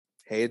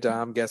Hey,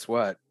 Dom, guess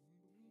what?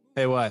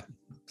 Hey, what?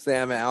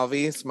 Sam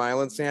Alvey,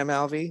 Smiling Sam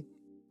Alvey,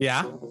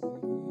 Yeah?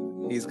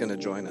 he's going to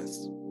join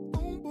us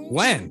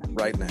When?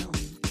 right now.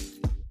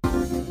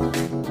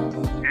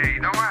 Yeah,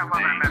 you know why I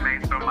love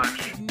MMA so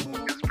much?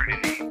 It's pretty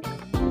neat.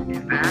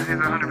 That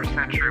is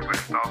 100% true, but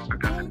it's also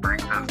because it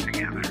brings us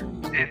together.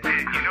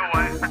 You know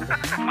what?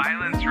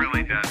 Violence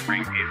really does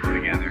bring people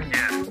together.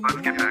 Yes,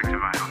 let's get back to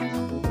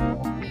violence.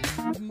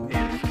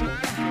 It's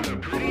time for the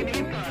Pretty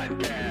Neat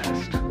Podcast.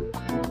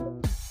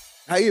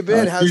 How you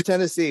been? How's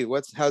Tennessee?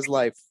 How's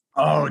life?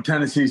 Oh,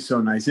 Tennessee's so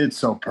nice. It's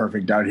so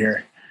perfect out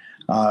here.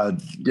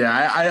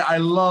 I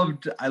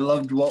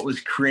loved what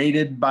was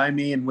created by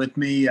me and with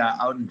me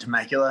out in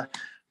Temecula,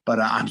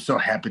 but I'm so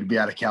happy to be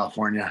out of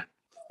California.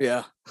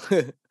 Yeah.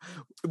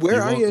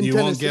 Where are you in Tennessee? You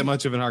won't get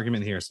much of an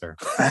argument here, sir.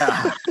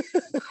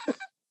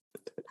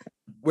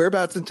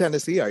 Whereabouts in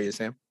Tennessee are you,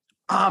 Sam?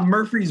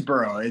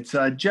 Murfreesboro. It's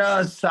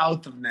just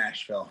south of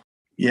Nashville.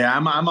 Yeah,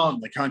 I'm out in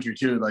the country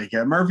too. Like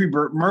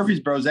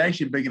Murfreesboro is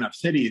actually a big enough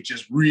city. It's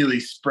just really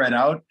spread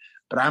out.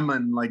 But I'm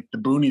in like the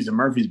boonies of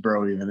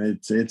Murfreesboro. Even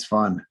it's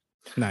fun.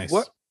 Nice.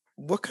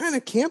 What kind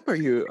of camp are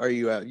you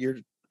at?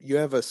 You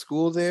have a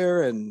school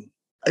there and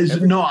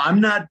No, I'm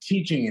not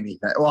teaching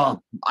anything.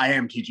 Well, I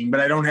am teaching, but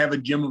I don't have a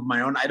gym of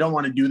my own. I don't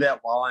want to do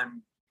that while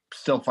I'm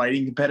still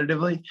fighting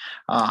competitively.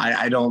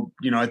 I don't,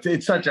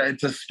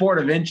 it's a sport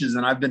of inches,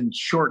 and I've been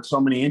short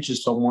so many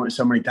inches so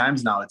many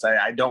times now.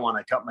 I don't want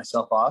to cut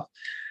myself off.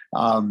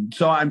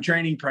 So I'm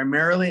training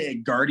primarily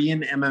at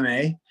Guardian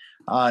MMA.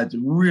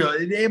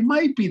 It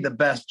might be the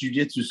best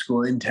jiu-jitsu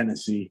school in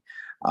Tennessee.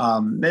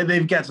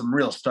 They've got some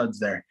real studs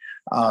there.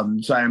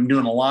 So I'm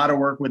doing a lot of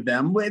work with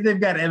them. They've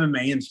got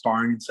MMA and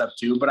sparring and stuff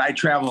too, but I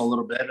travel a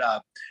little bit.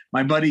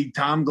 My buddy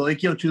Tom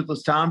Galicchio,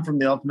 Toothless Tom from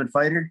The Ultimate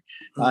Fighter,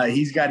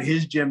 he's got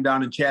his gym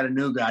down in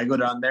Chattanooga. I go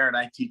down there and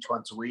I teach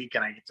once a week,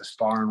 and I get to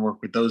spar and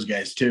work with those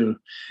guys too.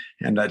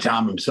 And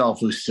Tom himself,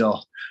 who's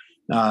still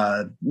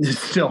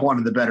one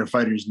of the better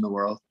fighters in the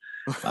world.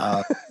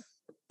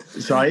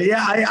 So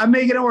I'm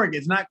making it work.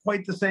 It's not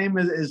quite the same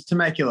as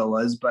Temecula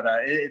was, but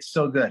it's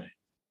still good.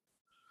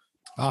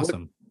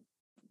 Awesome.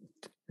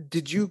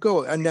 Did you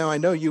go? And now I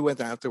know you went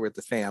out there with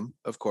the fam,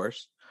 of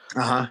course.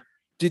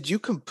 Did you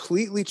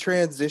completely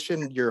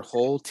transition your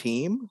whole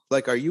team?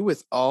 Like, are you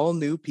with all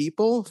new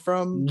people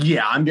from?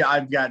 Yeah,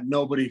 I've got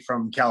nobody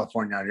from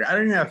California out here. I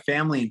don't even have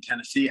family in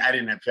Tennessee. I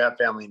didn't have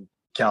family in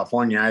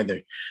California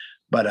either.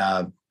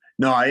 But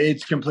no,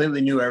 it's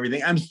completely new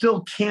everything. I'm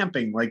still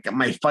camping. Like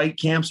my fight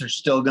camps are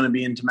still going to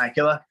be in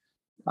Temecula,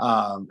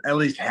 at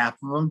least half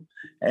of them,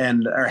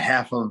 or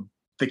half of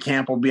the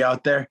camp will be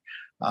out there.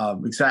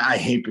 Because I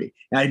hate it.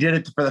 And I did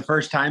it for the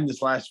first time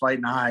this last fight.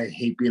 Now I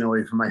hate being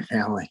away from my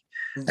family.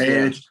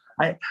 Yeah.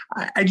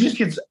 I just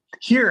get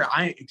here.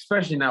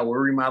 Especially now we're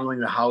remodeling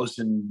the house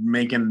and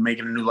making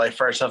a new life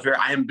for ourselves here.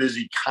 I am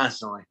busy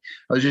constantly.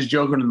 I was just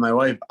joking with my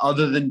wife.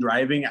 Other than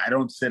driving, I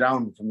don't sit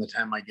down from the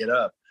time I get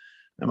up.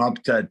 I'm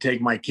up to take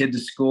my kid to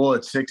school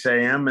at 6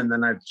 a.m. and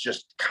then I'm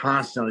just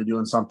constantly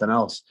doing something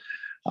else.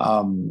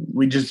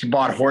 We just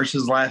bought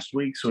horses last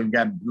week, so we've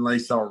got a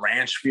nice little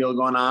ranch feel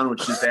going on,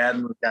 which is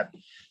adding. We've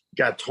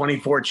got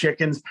 24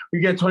 chickens. We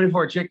got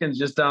 24 chickens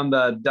just down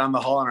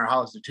the hall in our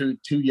house. They're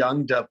too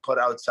young to put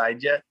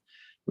outside yet.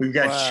 We've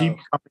got sheep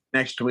coming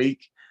next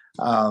week.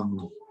 Where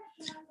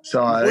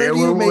do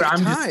you make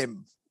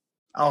time?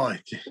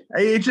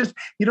 It's just,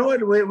 you know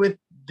what, with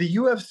the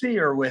UFC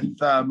or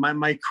with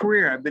my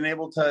career, I've been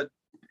able to.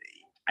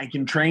 I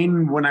can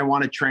train when I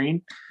want to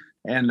train.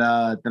 And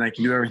then I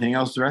can do everything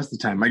else the rest of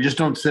the time. I just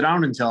don't sit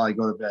down until I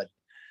go to bed.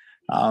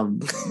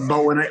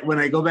 But when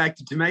I go back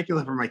to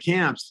Temecula for my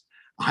camps,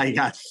 I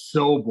got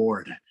so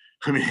bored.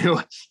 I mean,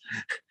 all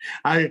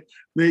I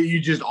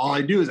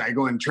do is I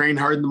go and train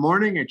hard in the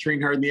morning, I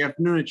train hard in the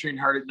afternoon, I train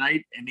hard at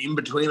night, and in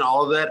between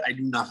all of that, I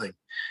do nothing.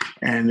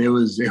 And it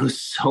was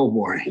so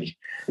boring.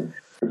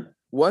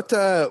 What's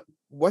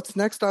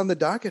next on the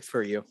docket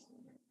for you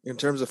in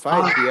terms of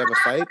fight? Do you have a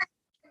fight?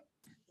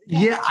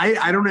 Yeah,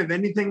 I don't have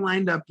anything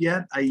lined up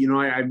yet.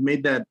 I've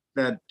made that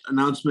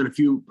announcement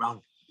a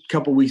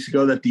couple weeks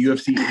ago that the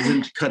UFC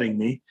isn't cutting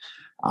me.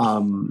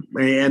 And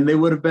I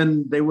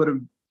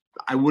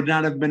would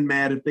not have been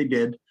mad if they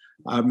did.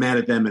 Mad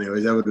at them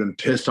anyways. I would have been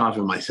pissed off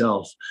at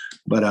myself.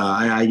 But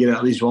I get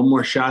at least one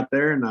more shot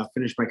there and I'll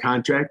finish my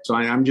contract. So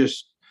I've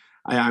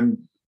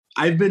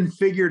been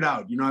figured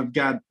out.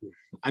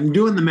 I'm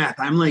doing the math.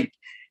 I'm like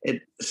at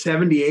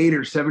 78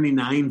 or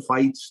 79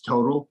 fights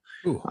total.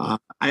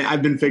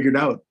 I've been figured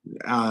out.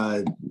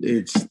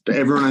 It's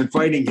everyone I'm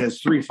fighting has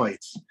 3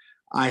 fights.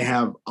 I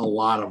have a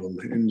lot of them,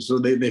 and so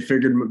they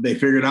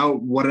figured out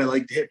what I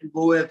like to hit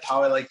people with,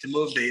 how I like to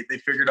move. They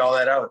figured all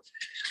that out.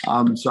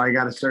 So I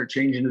got to start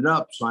changing it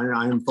up. So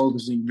I am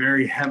focusing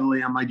very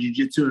heavily on my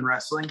jiu-jitsu and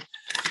wrestling,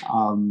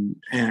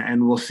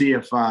 and we'll see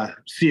if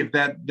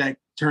that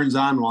turns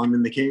on while I'm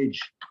in the cage.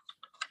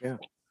 Yeah.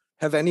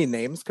 Have any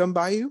names come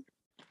by you?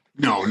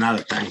 No, not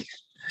a thing.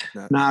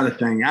 Not a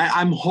thing.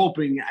 I'm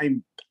hoping.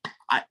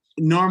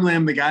 Normally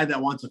I'm the guy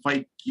that wants to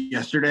fight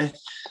yesterday,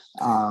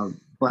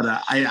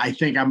 But I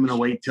think I'm going to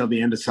wait till the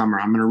end of summer.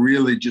 I'm going to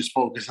really just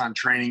focus on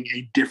training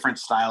a different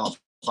style of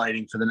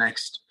fighting for the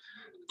next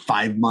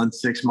 5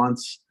 months, 6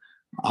 months,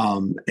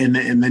 and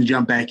then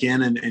jump back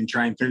in and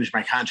try and finish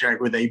my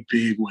contract with a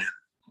big win.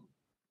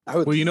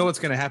 Well, you know what's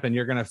going to happen.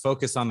 You're going to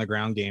focus on the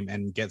ground game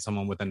and get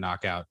someone with a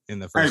knockout in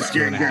the first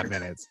 2.5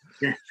 minutes.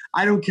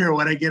 I don't care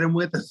what I get them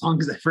with as long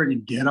as I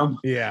freaking get them.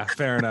 Yeah,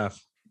 fair enough.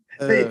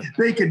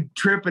 They could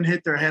trip and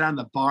hit their head on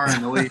the bar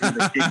on the way to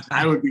the cage.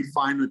 I would be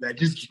fine with that.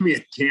 Just give me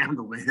a jam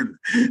to win.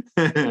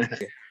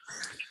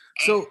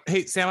 So,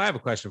 hey, Sam, I have a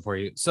question for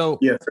you. So,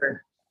 yes,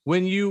 sir.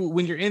 When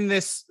you're in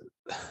this,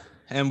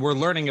 and we're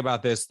learning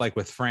about this, like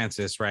with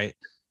Francis, right?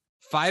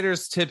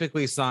 Fighters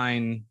typically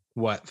sign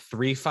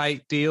 3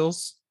 fight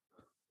deals?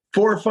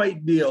 4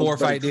 fight deals. 4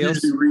 fight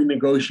deals usually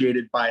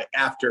renegotiated by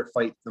after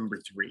fight number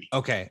 3.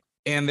 Okay,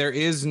 and there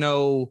is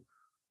no.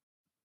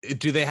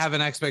 Do they have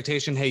an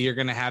expectation? Hey, you're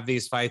going to have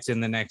these fights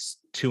in the next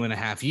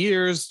 2.5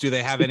 years. Do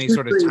they have any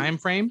sort of time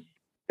frame?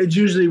 It's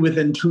usually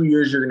within 2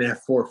 years. You're going to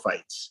have 4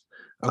 fights.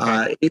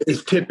 Okay. It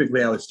is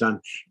typically how it's done.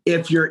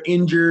 If you're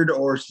injured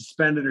or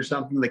suspended or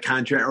something, the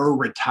contract or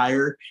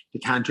retire, the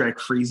contract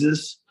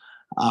freezes.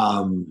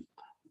 Or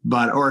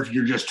if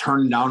you're just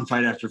turning down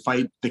fight after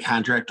fight, the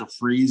contract will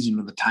freeze.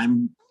 The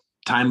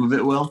time of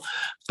it will.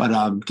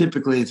 But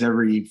typically, it's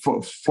every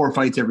 4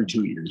 fights every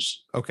 2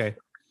 years. Okay.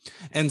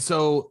 And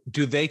so,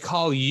 do they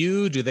call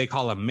you? Do they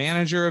call a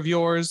manager of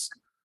yours?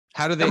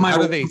 How do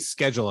they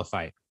schedule a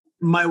fight?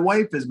 My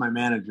wife is my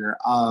manager.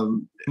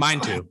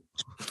 Mine too.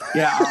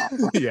 Yeah.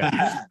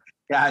 Yeah.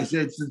 Guys,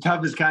 it's the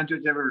toughest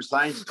contract I've ever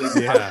signed.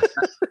 Yeah.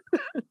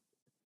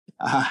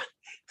 I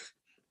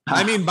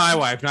mean, my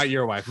wife, not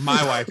your wife.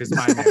 My wife is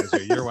my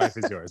manager. Your wife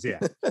is yours.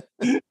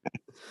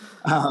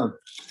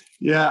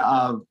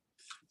 Yeah.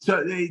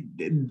 So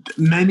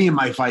many of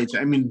my fights,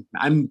 I mean,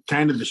 I'm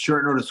kind of the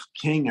short notice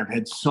king. I've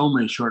had so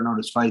many short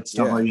notice fights,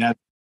 stuff like that.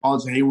 I'll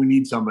say, hey, we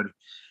need somebody.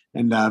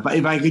 And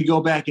if I could go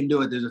back and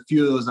do it, there's a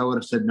few of those I would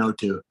have said no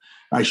to.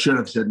 I should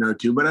have said no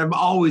to. But I'm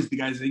always the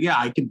guy saying, yeah,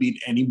 I can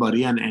beat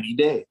anybody on any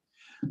day.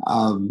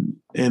 And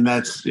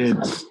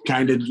it's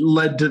kind of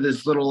led to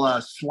this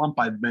little slump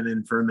I've been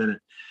in for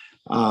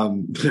a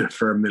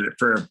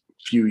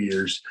few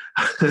years.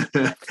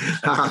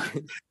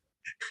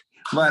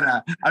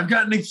 But I've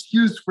got an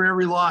excuse for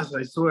every loss,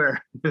 I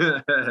swear.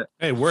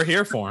 Hey, we're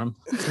here for him.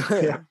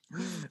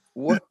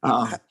 What?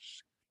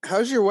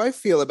 How's your wife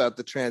feel about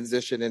the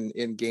transition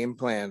in game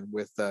plan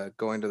with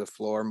going to the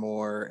floor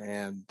more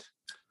and?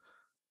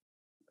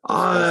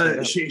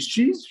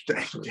 She's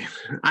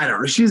I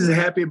don't know. She's as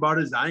happy about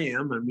it as I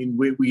am. I mean,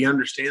 we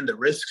understand the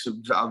risks of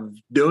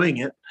doing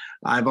it.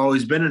 I've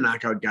always been a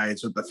knockout guy.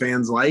 It's what the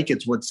fans like.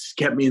 It's what's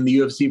kept me in the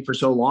UFC for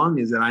so long,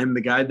 is that I'm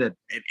the guy that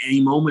at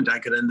any moment I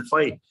could end the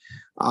fight.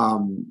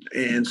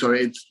 And so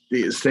it's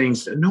saying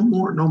no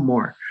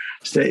more.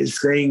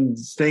 Staying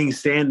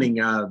standing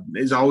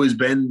has always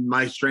been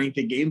my strength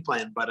and game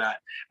plan. But I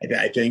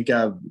think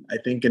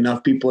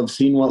enough people have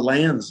seen what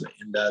lands,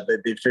 and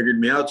they figured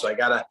me out. So I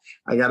gotta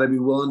be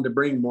willing to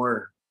bring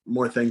more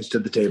things to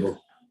the table.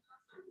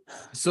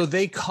 So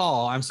they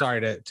call. I'm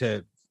sorry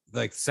to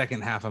like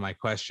second half of my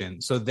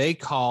question. So they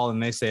call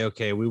and they say,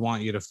 okay, we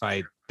want you to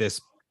fight this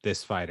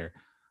fighter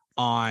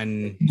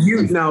on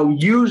you. Now,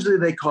 usually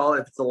they call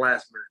if it's the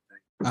last minute thing.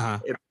 Uh-huh.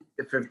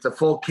 If it's a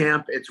full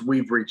camp,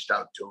 we've reached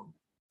out to them.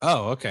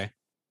 Oh, okay.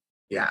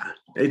 Yeah.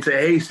 They'd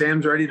say, hey,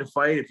 Sam's ready to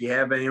fight. If you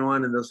have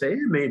anyone, and they'll say,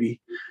 hey,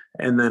 maybe.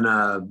 And then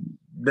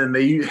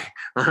they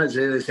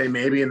say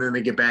maybe, and then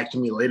they get back to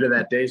me later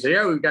that day. Say,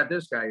 yeah, we've got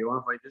this guy. You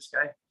want to fight this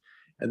guy?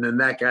 And then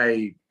that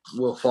guy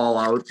will fall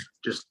out,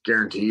 just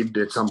guaranteed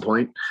at some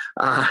point.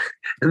 And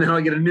then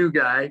I'll get a new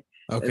guy.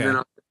 Okay. And then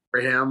I'll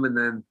for him. And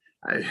then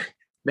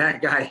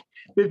that guy,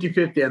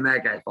 50-50 on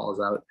that guy falls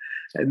out.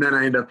 And then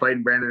I end up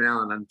fighting Brandon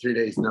Allen on 3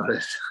 days'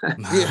 notice.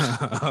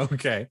 Yeah.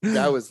 Okay.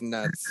 That was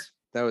nuts.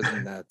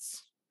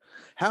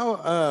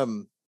 How,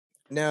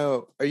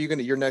 now are you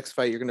your next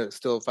fight, you're going to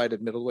still fight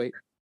at middleweight?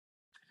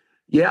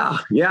 Yeah,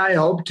 I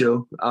hope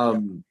to.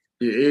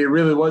 It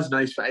really was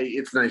nice.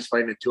 It's nice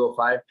fighting at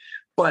 205,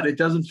 but it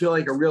doesn't feel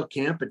like a real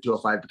camp at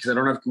 205 because I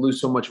don't have to lose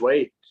so much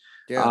weight.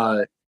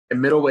 Yeah. At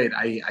middleweight,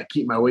 I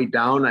keep my weight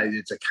down.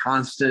 It's a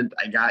constant.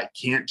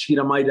 Can't cheat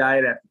on my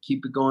diet. I have to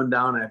keep it going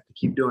down. I have to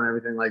keep doing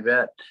everything like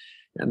that.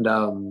 And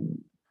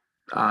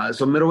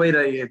so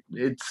middleweight,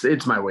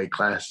 it's my weight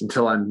class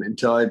until I'm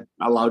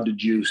allowed to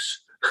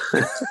juice.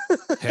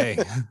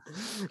 Hey,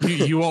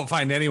 you won't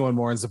find anyone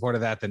more in support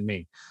of that than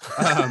me.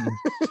 I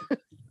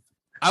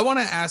want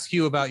to ask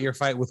you about your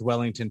fight with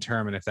Wellington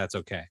Turman, if that's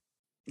okay.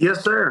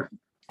 Yes, sir.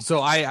 So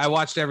I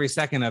watched every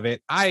second of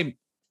it. I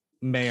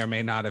may or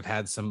may not have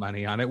had some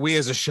money on it. We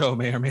as a show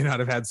may or may not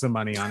have had some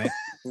money on it.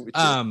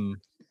 I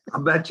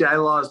bet you I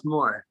lost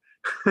more.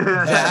 Maybe.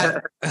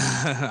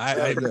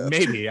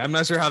 I'm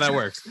not sure how that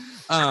works.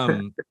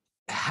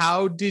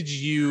 How did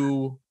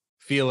you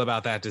feel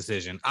about that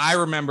decision? I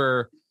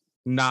remember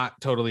not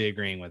totally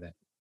agreeing with it.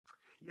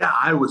 Yeah,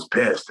 I was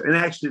pissed. And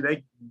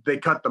actually, they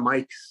cut the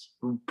mics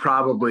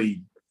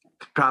probably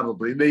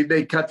Probably.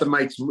 They cut the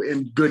mics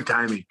in good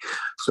timing.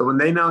 So when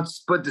they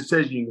announced split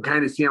decision, you can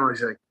kind of see him. I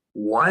was like,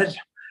 what?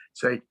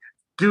 It's like,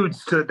 dude,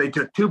 they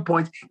took 2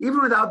 points.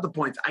 Even without the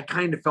points, I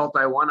kind of felt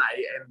I won.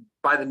 And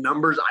by the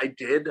numbers, I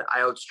did. I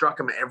outstruck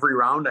him every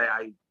round.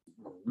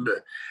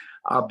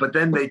 But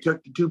then they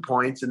took the 2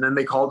 points, and then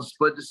they called a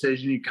split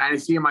decision. You kind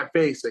of see in my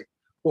face, like,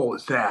 what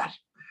was that?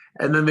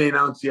 And then they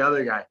announced the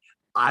other guy.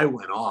 I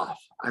went off.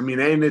 I mean,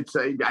 and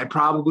I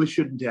probably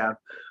shouldn't have,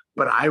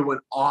 but I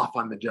went off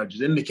on the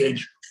judges in the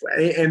cage.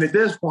 And at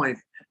this point,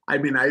 I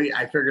mean,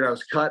 I figured I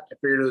was cut. I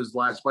figured it was the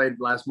last fight,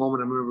 last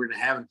moment I'm ever going to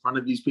have in front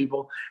of these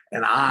people.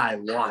 And I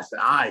lost it.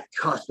 I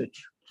cussed it.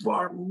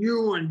 Fuck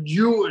you and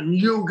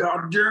you,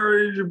 God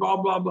damn it, blah,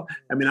 blah, blah.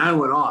 I mean, I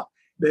went off.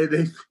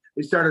 They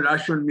started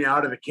ushering me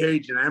out of the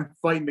cage, and I'm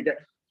fighting the guy.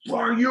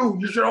 For you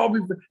should all be.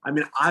 I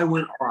mean, I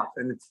went off,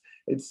 and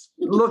it's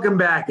looking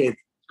back, it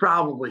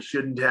probably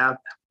shouldn't have.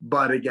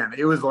 But again,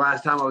 it was the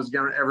last time I was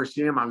going to ever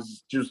see him. I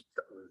was just,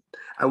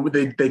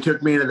 they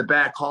took me into the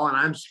back hall, and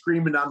I'm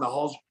screaming down the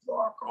halls,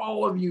 fuck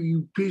all of you,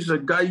 you piece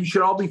of guy. You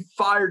should all be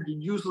fired.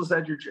 You're useless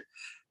at your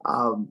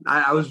job.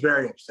 I was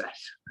very upset.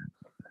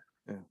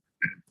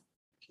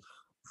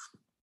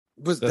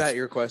 Was that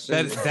your question?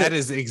 That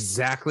is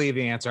exactly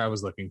the answer I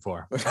was looking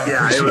for.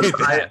 Yeah,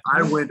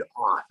 I went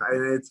off.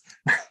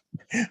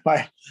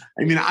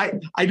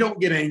 I don't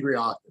get angry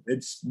often.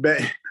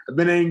 I've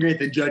been angry at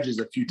the judges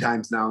a few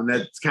times now, and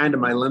that's kind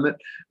of my limit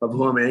of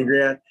who I'm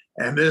angry at.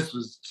 And this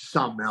was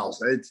something else.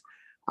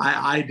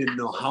 I didn't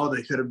know how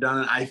they could have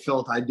done it. I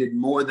felt I did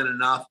more than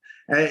enough.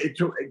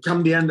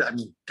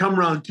 Come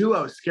round 2,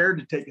 I was scared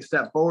to take a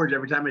step forward.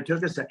 Every time I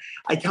took a step,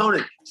 I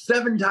counted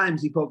 7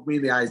 times he poked me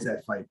in the eyes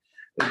that fight.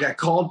 They got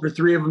called for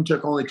 3 of them,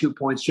 took only 2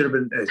 points. Should have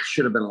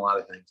been a lot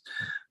of things,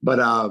 but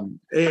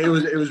it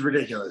was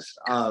ridiculous.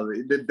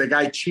 The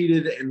guy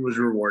cheated and was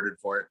rewarded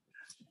for it.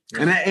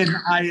 And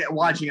I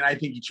watching it, I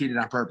think he cheated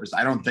on purpose.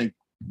 I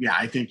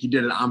think he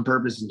did it on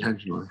purpose,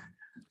 intentionally.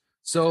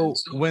 So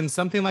when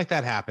something like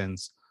that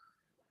happens,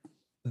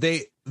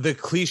 the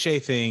cliche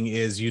thing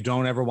is you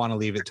don't ever want to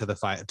leave it to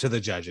the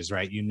judges,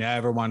 right? You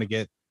never want to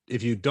get,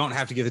 if you don't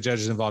have to get the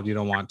judges involved, you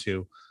don't want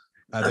to.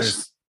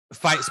 There's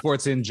fight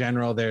sports in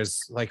general,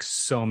 there's like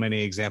so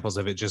many examples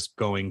of it just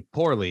going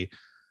poorly.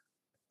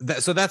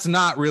 So that's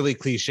not really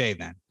cliche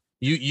then.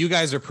 You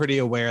guys are pretty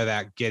aware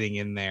that getting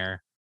in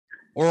there,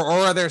 or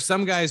are there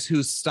some guys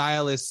whose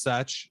style is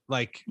such,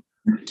 like,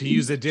 to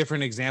use a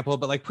different example,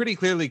 but like pretty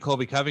clearly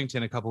Colby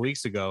Covington a couple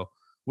weeks ago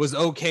was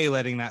okay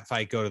letting that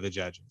fight go to the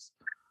judges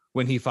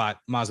when he fought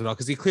Masvidal,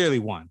 because he clearly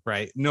won,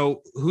 right?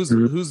 No,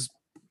 who's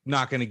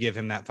not going to give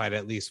him that fight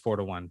at least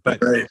 4-1,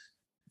 but right.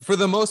 For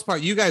the most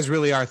part, you guys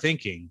really are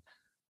thinking,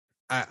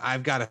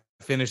 I've got to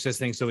finish this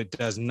thing so it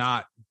does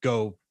not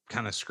go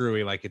kind of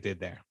screwy like it did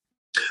there.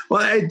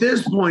 Well, at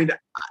this point,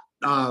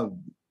 I've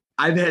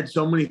had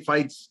so many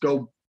fights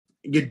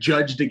get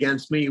judged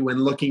against me. When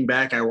looking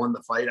back, I won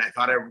the fight. I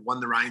thought I won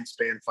the Ryan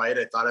Spann fight.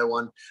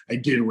 I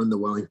did win the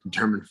Wellington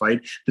Turman fight.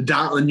 The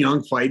Donald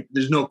Young fight,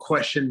 there's no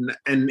question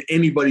in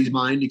anybody's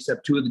mind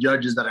except 2 of the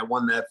judges that I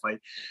won that fight.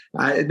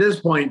 At this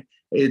point,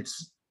 if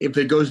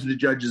it goes to the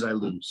judges, I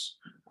lose.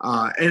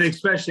 And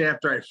especially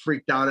after I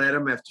freaked out at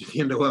him after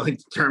the end of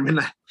Wellington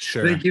Turman,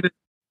 sure. I think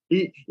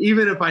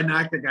even if I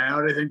knock the guy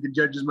out, I think the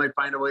judges might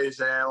find a way to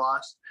say I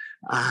lost.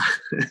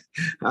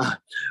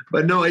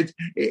 But no,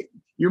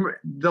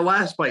 the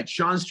last fight,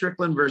 Sean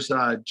Strickland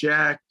versus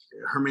Jack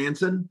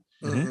Hermanson.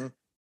 Mm-hmm.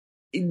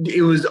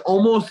 It was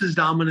almost as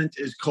dominant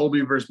as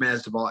Colby versus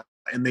Masvidal,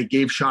 and they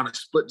gave Sean a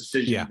split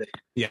decision.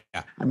 Yeah.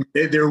 I mean,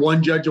 they're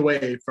one judge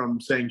away from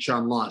saying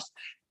Sean lost.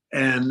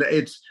 And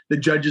the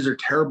judges are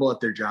terrible at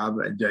their job.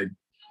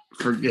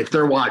 If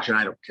they're watching,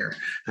 I don't care.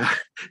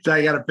 So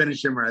I got to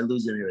finish him or I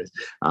lose anyways.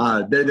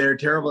 They're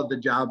terrible at the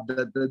job.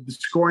 The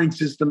scoring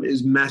system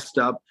is messed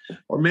up,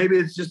 or maybe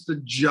it's just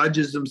the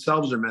judges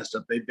themselves are messed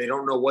up. They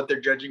don't know what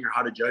they're judging or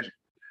how to judge it.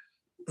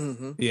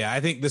 Mm-hmm. Yeah, I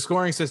think the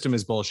scoring system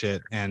is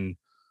bullshit, and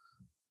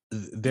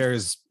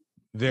there's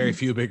very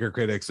few bigger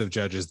critics of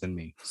judges than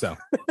me. So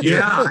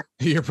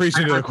you're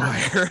preaching to the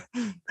choir.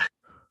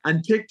 On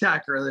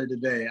TikTok earlier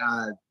today,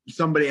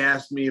 somebody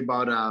asked me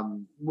about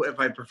if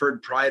I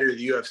preferred Pride or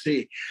the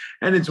UFC.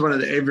 And it's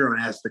everyone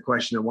asked the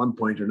question at one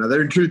point or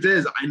another. And truth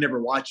is, I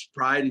never watched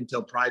Pride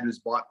until Pride was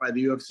bought by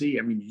the UFC.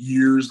 I mean,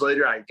 years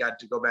later, I got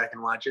to go back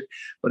and watch it.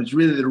 But it's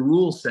really the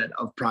rule set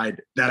of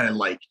Pride that I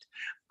liked.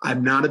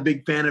 I'm not a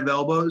big fan of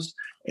elbows,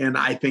 and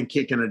I think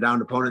kicking a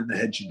downed opponent in the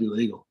head should be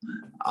legal.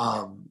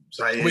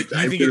 So you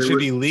think it should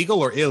be legal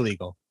or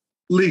illegal?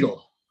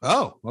 Legal.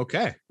 Oh,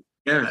 okay.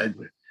 Yeah,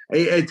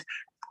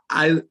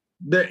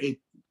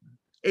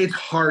 it's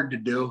hard to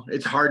do.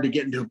 It's hard to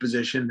get into a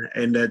position,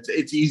 and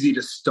it's easy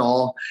to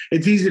stall.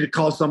 It's easy to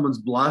call someone's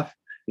bluff.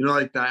 You know,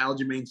 like the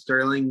Aljamain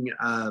Sterling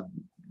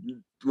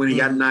when he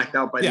got knocked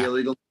out by the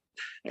illegal.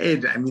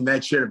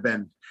 That should have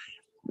been.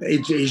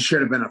 It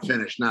should have been a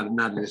finish, not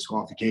a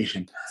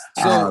disqualification.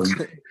 So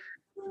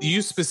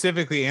you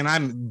specifically, and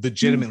I'm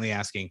legitimately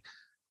asking,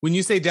 when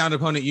you say downed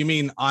opponent, you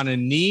mean on a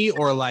knee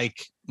or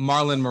like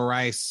Marlon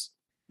Moraes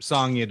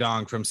Song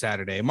Yadong from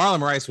Saturday.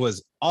 Marlon Rice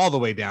was all the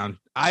way down.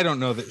 I don't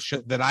know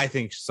that I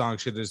think Song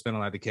should have just been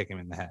allowed to kick him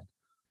in the head.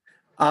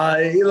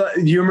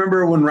 Do you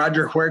remember when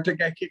Roger Huerta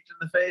got kicked in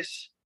the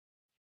face?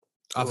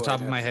 Off the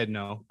top of my head,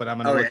 no, but I'm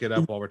going to look it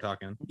up while we're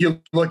talking.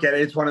 You look at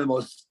it, it's one of the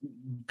most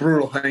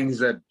brutal things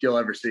that you'll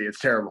ever see. It's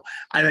terrible.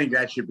 I think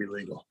that should be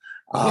legal.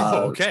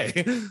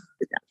 Okay.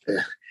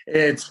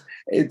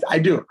 I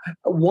do.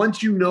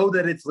 Once you know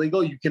that it's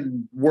legal, you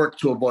can work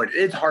to avoid it.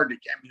 It's hard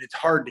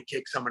to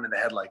kick someone in the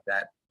head like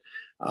that.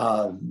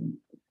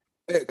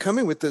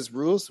 Coming with those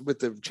rules, with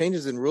the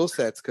changes in rule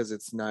sets, because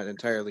it's not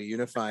entirely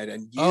unified,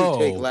 and you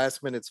take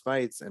last minute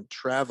fights and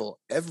travel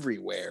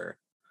everywhere.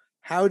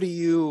 How do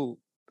you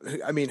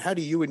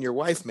and your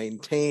wife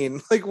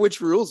maintain like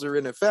which rules are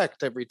in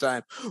effect every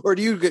time, or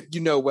do you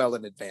well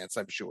in advance?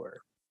 I'm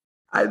sure.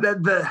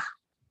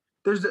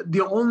 There's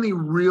the only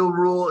real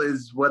rule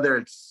is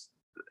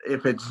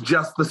if it's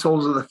just the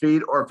soles of the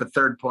feet, or if a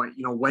third point,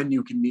 when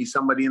you can knee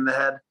somebody in the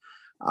head.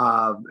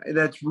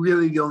 That's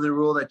really the only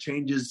rule that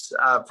changes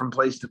from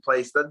place to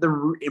place. That's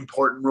the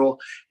important rule,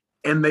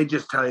 and they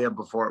just tell you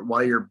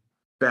while you're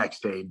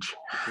backstage.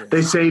 Yeah.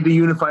 They say the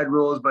unified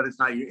rules, but it's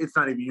not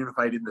even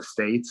unified in the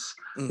states.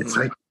 Mm-hmm. It's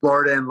like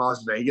Florida and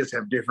Las Vegas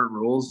have different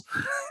rules.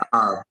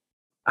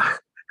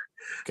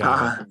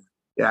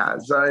 Yeah,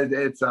 so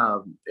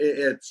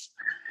it's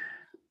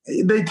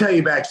they tell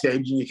you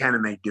backstage, and you kind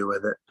of make do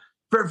with it.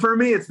 For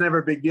me, it's never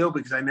a big deal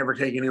because I never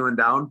take anyone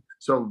down.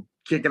 So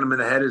kicking them in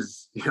the head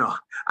is,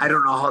 I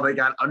don't know how they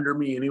got under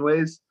me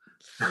anyways.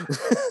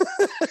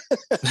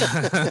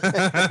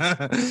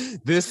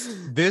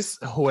 This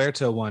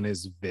Huerta one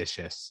is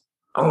vicious.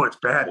 Oh, it's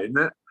bad, isn't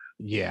it?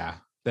 Yeah,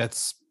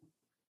 that's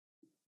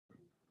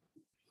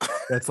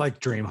like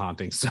dream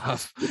haunting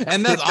stuff.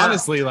 And that's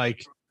honestly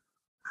like,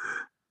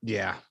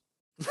 yeah.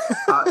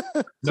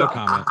 No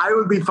comment. I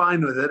would be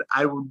fine with it.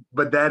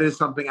 But that is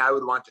something I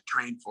would want to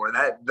train for.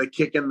 That the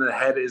kick in the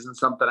head isn't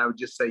something I would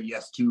just say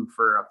yes to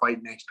for a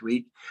fight next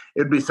week.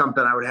 It'd be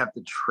something I would have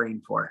to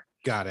train for.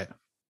 Got it.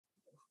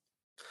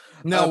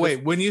 No,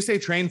 wait. When you say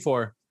train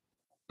for,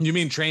 you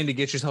mean train to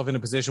get yourself in a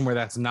position where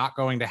that's not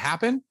going to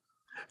happen?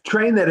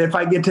 Train that if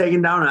I get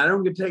taken down, and I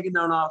don't get taken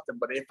down often,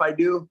 but if I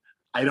do,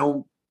 I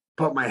don't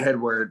put my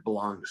head where it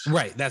belongs.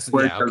 Right. That's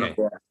okay.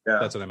 Yeah.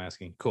 That's what I'm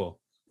asking.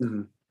 Cool.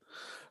 Mm-hmm.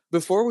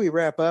 Before we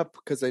wrap up,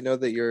 because I know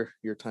that your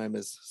time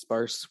is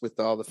sparse with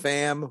all the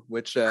fam,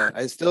 which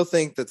I still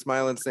think that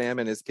Smilin' Sam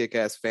and his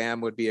kick-ass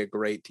fam would be a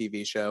great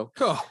TV show.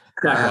 Oh,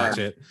 I'd watch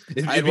it.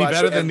 It'd be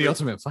better than The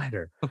Ultimate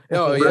Fighter.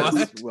 Oh,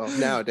 yeah. Well,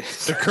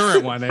 nowadays. The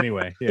current one,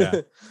 anyway.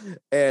 Yeah.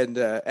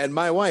 And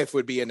my wife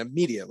would be in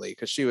immediately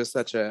because she was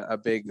such a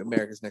big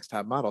America's Next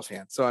Top Model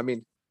fan. So, I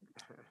mean,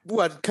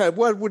 what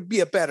would be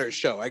a better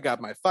show? I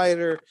got my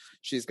fighter.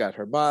 She's got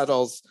her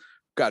models,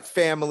 got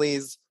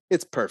families.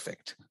 It's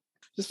perfect.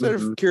 Just sort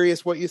of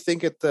curious what you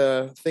think of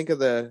the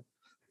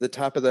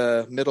top of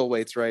the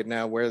middleweights right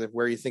now,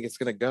 where you think it's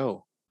going to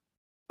go.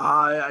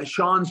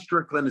 Sean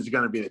Strickland is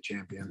going to be the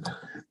champion.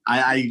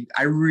 I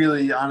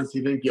really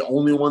honestly think the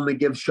only one that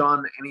gives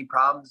Sean any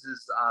problems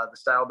is the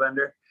Style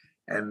Bender,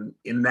 and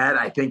in that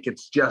I think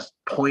it's just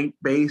point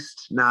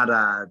based, not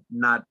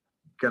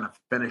going to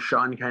finish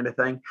Sean kind of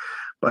thing.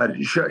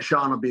 But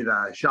Sean will be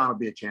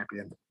a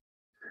champion.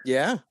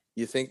 Yeah,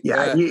 you think?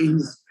 Yeah,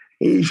 he's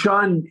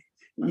Sean.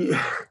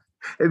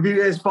 If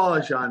you guys follow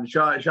Sean's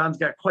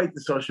got quite the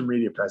social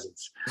media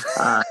presence.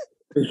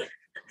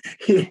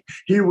 He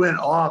went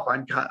off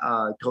on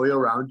Khalil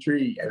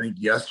Roundtree, I think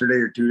yesterday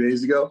or 2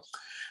 days ago.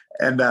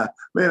 And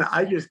man,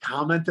 I just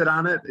commented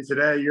on it. I said,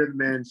 "Hey, you're the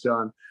man,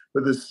 Sean,"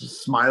 with this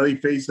smiley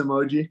face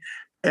emoji.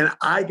 And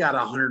I got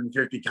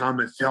 150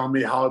 comments telling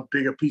me how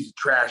big a piece of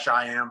trash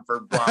I am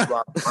for blah,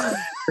 blah, blah.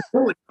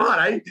 Holy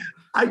God,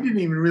 I didn't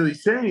even really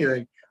say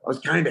anything. I was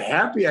kind of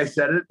happy I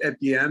said it at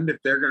the end if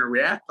they're going to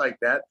react like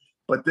that.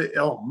 But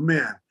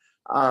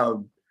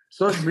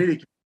social media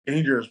is a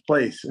dangerous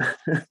place.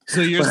 So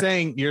you're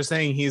saying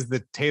he's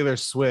the Taylor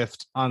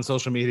Swift on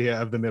social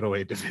media of the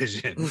middleweight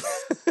division.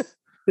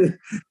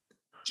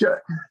 So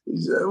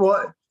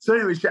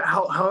anyway,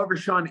 however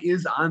Sean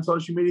is on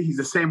social media, he's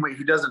the same way.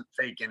 He doesn't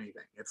fake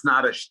anything. It's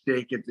not a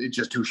shtick. It's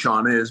just who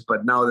Sean is.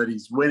 But now that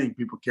he's winning,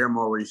 people care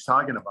more what he's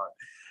talking about.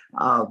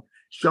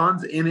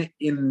 Sean's in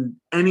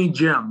any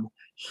gym,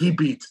 he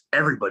beats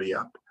everybody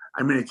up.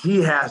 I mean,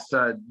 he has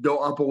to go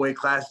up a weight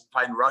class and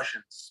find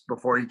Russians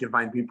before he can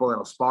find people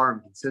that'll spar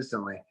him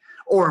consistently.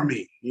 Or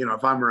me.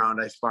 If I'm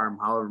around, I spar him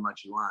however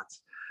much he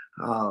wants.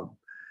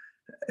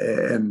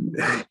 And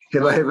if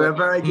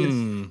ever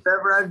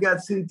I've got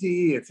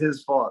CTE, it's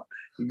his fault.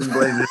 You can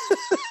blame it.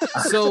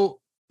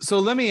 So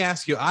let me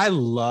ask you, I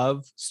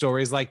love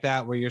stories like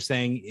that where you're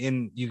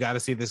saying you got to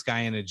see this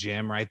guy in a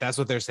gym, right? That's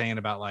what they're saying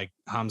about like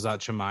Khamzat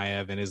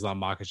Chimaev and Islam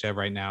Makhachev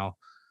right now.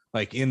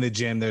 Like in the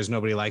gym, there's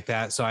nobody like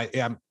that. So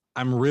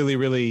I'm really,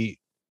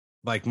 really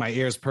like my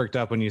ears perked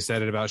up when you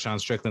said it about Sean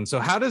Strickland. So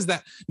how does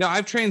that? Now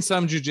I've trained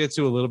some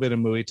jiu-jitsu, a little bit of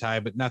Muay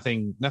Thai, but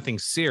nothing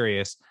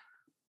serious.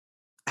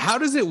 How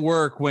does it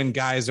work when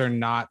guys are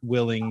not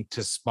willing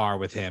to spar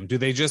with him? Do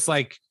they just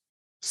like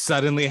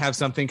suddenly have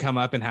something come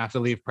up and have to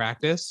leave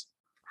practice?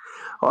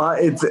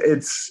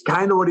 It's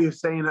kind of what he was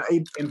saying.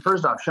 And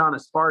first off, Sean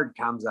has sparred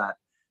Kamzat.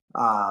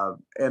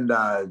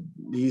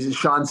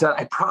 Sean said,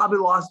 I probably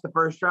lost the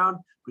first round.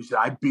 He said,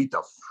 I beat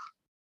the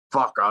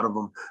fuck out of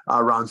him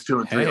rounds 2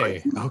 and 3. Hey,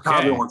 like, he okay.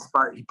 probably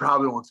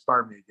won't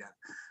spar me again.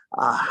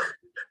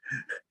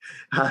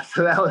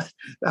 So that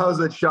was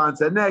what Sean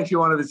said. And actually,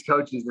 one of his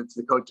coaches, it's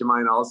the coach of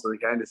mine also, he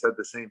kind of said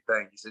the same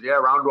thing. He said, yeah,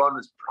 round 1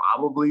 was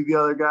probably the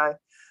other guy.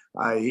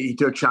 He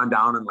took Sean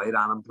down and laid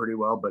on him pretty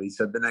well, but he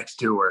said the next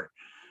 2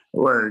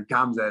 where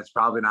Kamzat's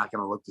probably not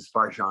going to look to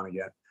spar Sean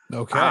again.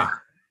 Okay.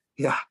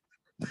 Yeah.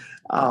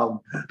 Gonna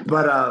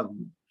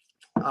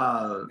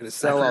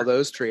sell all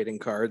those trading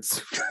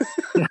cards.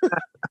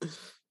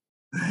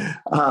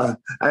 I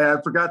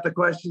forgot the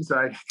question, so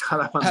I caught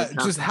up on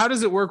how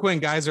does it work when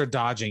guys are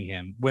dodging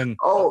him?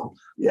 Well,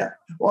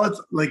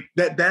 it's like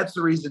that's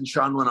the reason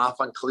Sean went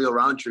off on Khalil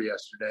Roundtree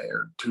yesterday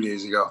or 2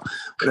 days ago,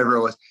 whatever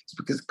it was. It's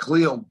because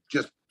Khalil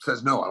just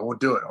says no, I won't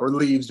do it, or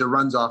leaves or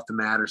runs off the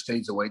mat or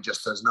stays away,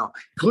 just says no.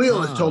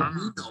 Khalil has told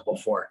me no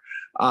before.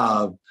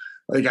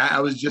 Like I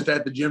was just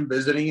at the gym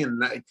visiting,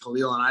 and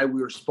Khalil and I,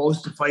 we were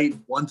supposed to fight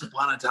once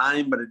upon a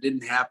time, but it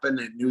didn't happen.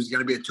 And it was going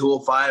to be a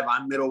 205.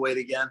 I'm middleweight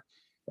again.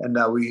 And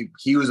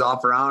he was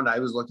off around. I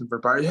was looking for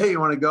parties. Hey, you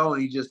want to go?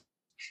 And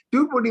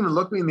dude wouldn't even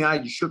look me in the eye.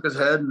 Just shook his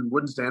head and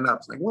wouldn't stand up.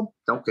 It's like, well,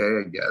 okay,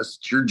 I guess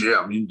it's your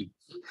gym.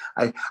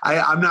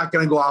 I'm not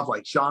going to go off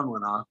like Sean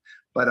went off,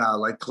 but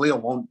like Khalil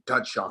won't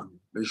touch Sean.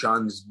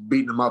 Sean's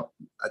beating him up.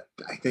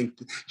 I think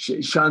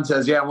Sean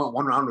says, yeah, I went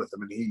 1 round with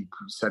him, and he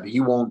said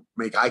he won't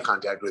make eye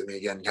contact with me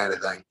again, kind of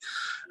thing.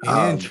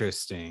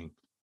 Interesting.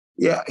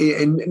 Yeah,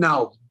 and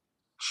now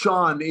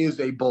Sean is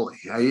a bully,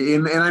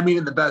 and I mean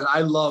in the best.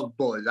 I love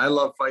bullies. I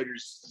love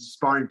fighters,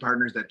 sparring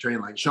partners that train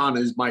like Sean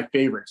is my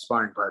favorite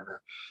sparring partner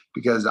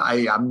because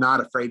I'm not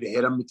afraid to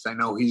hit him because I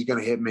know he's going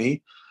to hit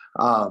me.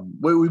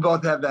 We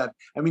both have that.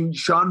 I mean,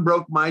 Sean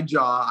broke my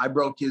jaw. I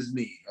broke his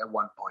knee at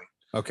one point.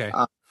 Okay.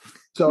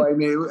 So, I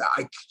mean,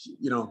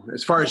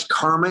 as far as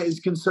karma is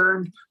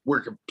concerned,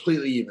 we're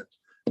completely even.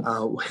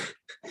 So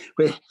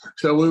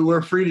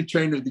we're free to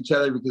train with each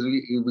other because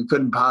we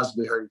couldn't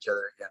possibly hurt each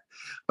other again.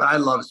 But I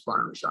love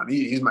sparring with Sean.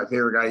 He's my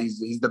favorite guy.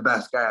 He's the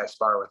best guy I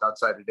spar with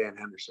outside of Dan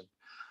Henderson.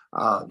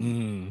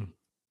 And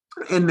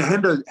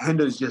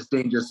Hendo's just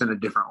dangerous in a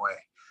different way.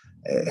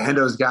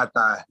 Hendo's got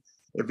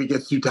if he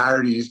gets too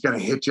tired, he's going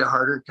to hit you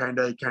harder kind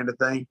of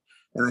thing.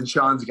 And then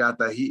Sean's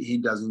got he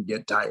doesn't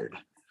get tired.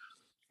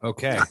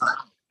 Okay.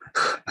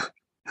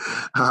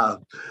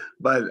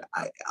 But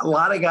a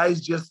lot of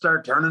guys just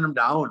start turning him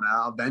down.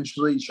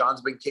 Eventually,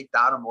 Sean's been kicked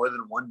out of more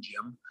than one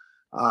gym.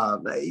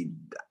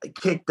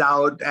 Kicked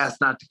out, asked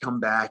not to come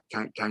back,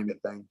 kind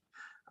of thing.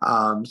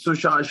 So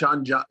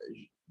Sean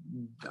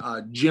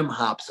gym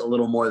hops a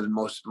little more than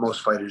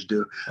most fighters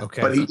do.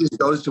 Okay. But he just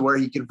goes to where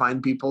he can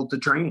find people to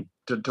train,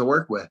 to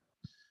work with.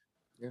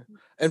 Yeah.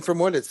 And from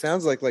what it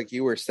sounds like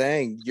you were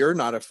saying, you're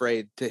not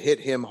afraid to hit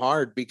him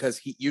hard because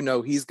he's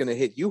going to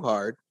hit you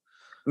hard.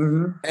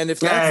 Mm-hmm. And if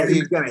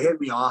he's going to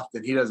hit me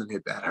often, he doesn't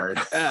hit that hard.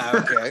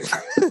 Okay.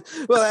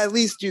 Well, at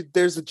least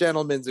there's a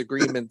gentleman's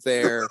agreement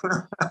there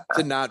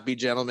to not be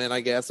gentlemen,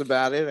 I guess,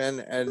 about it.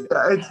 And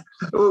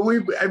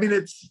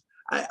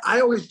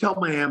I always tell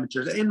my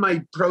amateurs and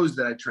my pros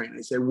that I train,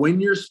 I say, when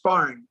you're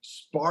sparring,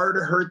 spar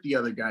to hurt the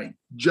other guy.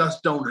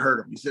 Just don't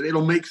hurt him. He said,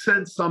 it'll make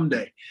sense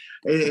someday.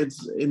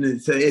 It's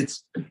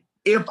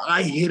if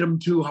I hit him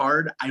too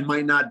hard, I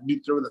might not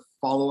throw the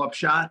follow-up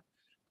shot,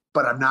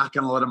 but I'm not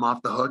going to let him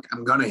off the hook.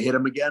 I'm going to hit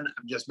him again.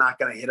 I'm just not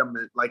going to hit him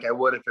like I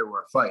would if it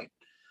were a fight.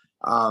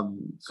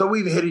 So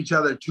we've hit each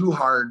other too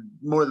hard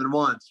more than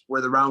once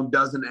where the round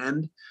doesn't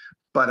end,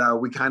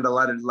 but we kind of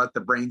let the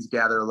brains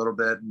gather a little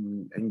bit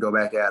and go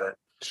back at it.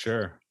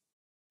 Sure.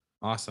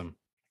 Awesome.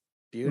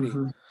 Beauty.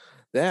 Mm-hmm.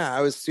 Yeah,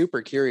 I was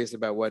super curious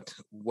about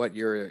what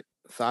your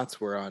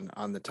thoughts were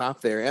on the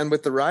top there. And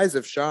with the rise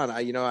of Sean,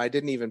 I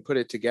didn't even put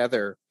it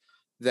together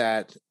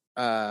that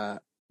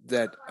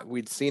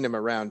we'd seen him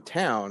around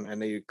town,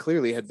 and he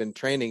clearly had been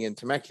training in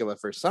Temecula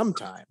for some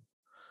time.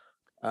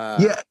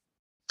 Yeah,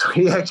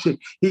 he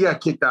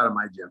got kicked out of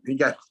my gym. He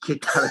got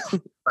kicked out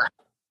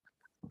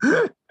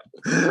of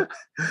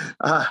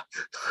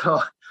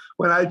so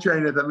when I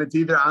train with him, it's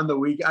either on the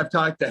week. I've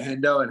talked to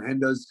Hendo, and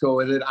Hendo's cool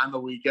with it. On the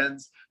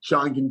weekends,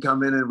 Sean can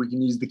come in and we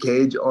can use the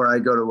cage, or I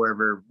go to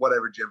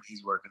whatever gym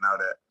he's working out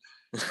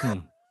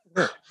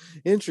at.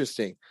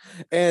 Interesting.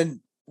 And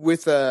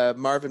with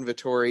Marvin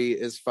Vettori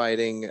is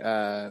fighting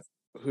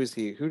who's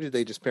he? Who did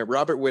they just pair?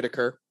 Robert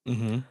Whitaker.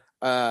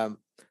 Mm-hmm.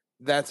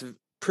 That's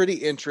pretty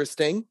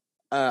interesting.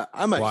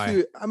 I'm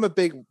a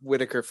big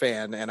Whitaker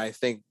fan, and I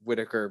think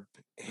Whitaker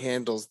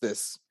handles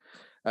this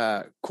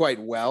quite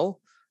well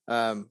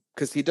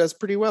because he does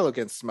pretty well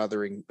against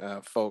smothering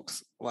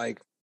folks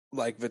like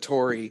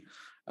Vettori.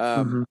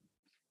 Mm-hmm.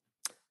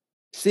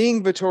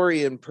 Seeing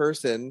Vettori in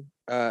person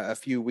a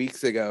few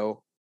weeks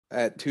ago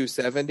at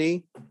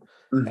 270.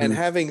 Mm-hmm. And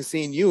having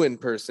seen you in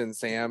person,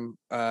 Sam,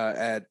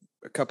 at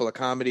a couple of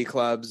comedy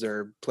clubs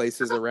or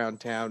places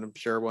around town, I'm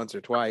sure once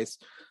or twice,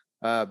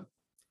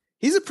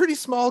 he's a pretty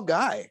small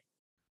guy.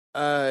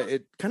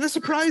 It kind of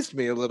surprised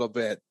me a little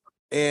bit.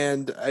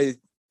 And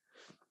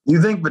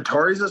you think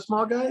Vettori's a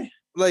small guy?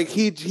 Like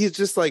he's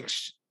just like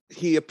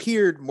he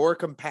appeared more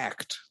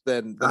compact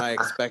than I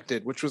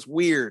expected, which was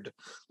weird,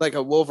 like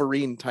a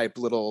Wolverine type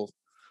little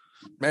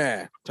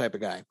type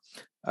of guy.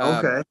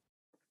 Okay,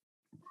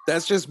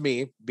 that's just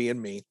me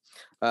being me.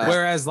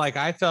 Whereas, like,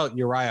 I felt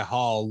Uriah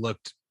Hall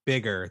looked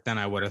bigger than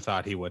I would have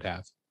thought he would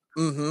have.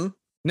 Mm-hmm.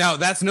 Now,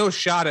 that's no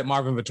shot at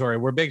Marvin Vettori.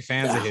 We're big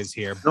fans of his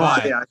here, no,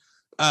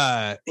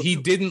 but he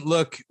didn't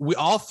look. We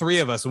all three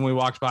of us when we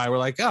walked by were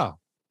like, "Oh,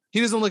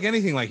 he doesn't look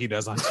anything like he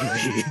does on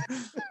TV."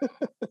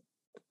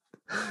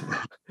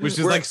 Which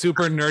is like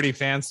super nerdy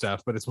fan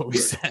stuff, but it's what we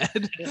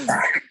said.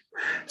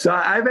 So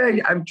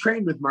I've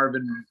trained with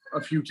Marvin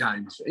a few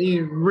times.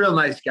 He's a real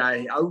nice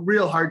guy, a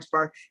real hard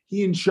spar.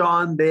 He and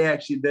Sean,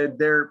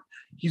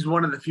 he's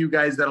one of the few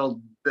guys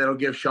that'll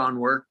give Sean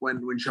work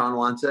when Sean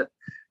wants it.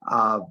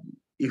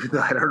 Even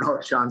though I don't know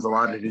if Sean's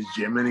allowed at his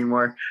gym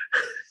anymore.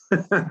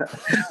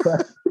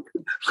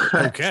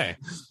 Okay.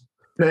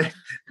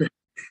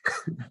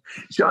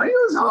 Sean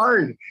was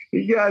hard.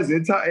 He does.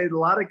 It's a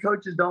lot of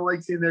coaches don't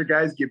like seeing their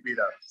guys get beat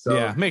up. So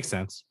yeah, makes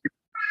sense.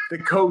 The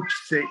coach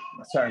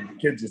sorry, the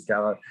kids just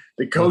got out.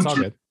 The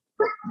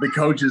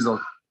coaches will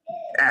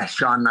ask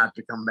Sean not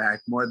to come back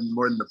more than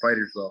the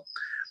fighters will.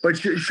 But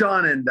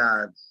Sean and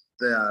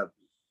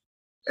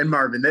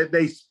Marvin,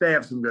 they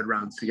have some good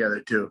rounds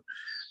together too.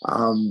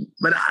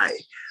 But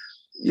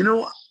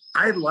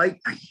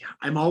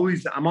I'm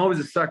always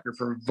a sucker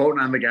for voting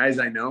on the guys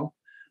I know.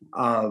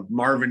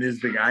 Marvin is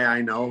the guy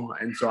I know,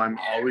 and so I'm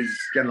always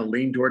gonna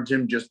lean towards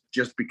him just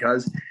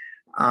because.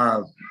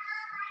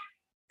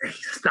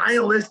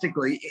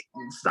 Stylistically,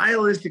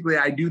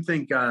 I do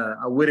think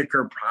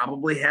Whitaker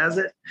probably has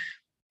it,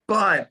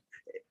 but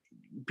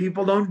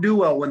people don't do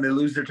well when they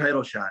lose their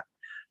title shot.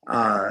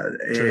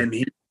 And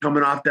he's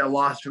coming off that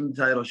loss from the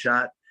title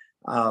shot.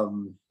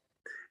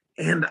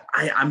 And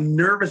I'm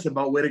nervous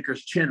about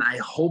Whitaker's chin. I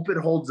hope it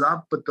holds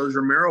up, but those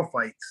Romero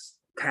fights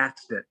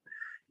taxed it.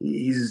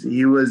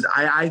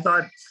 I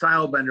thought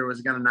Stylebender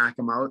was going to knock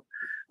him out.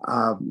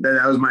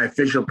 That was my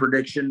official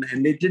prediction,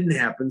 and it didn't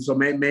happen. So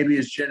maybe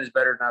his chin is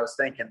better than I was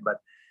thinking, but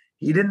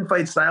he didn't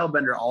fight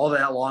Stylebender all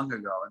that long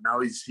ago. And now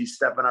he's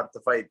stepping up to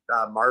fight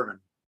Marvin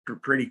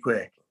pretty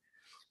quick.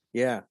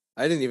 Yeah.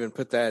 I didn't even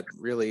put that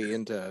really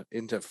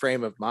into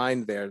frame of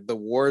mind there. The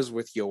wars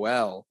with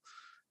Yoel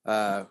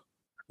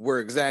were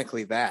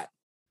exactly that.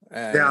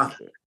 Yeah.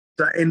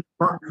 And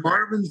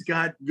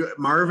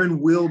Marvin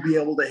will be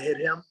able to hit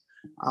him.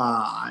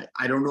 I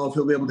don't know if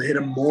he'll be able to hit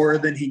him more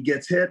than he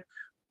gets hit,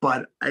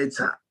 but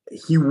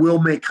he will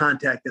make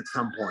contact at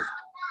some point.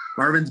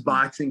 Marvin's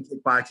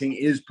kickboxing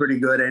is pretty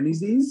good, and he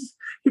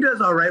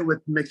does all right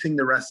with mixing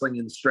the wrestling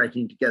and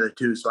striking together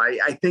too. So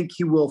I think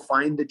he will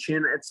find the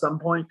chin at some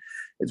point.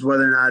 It's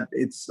whether or not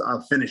it's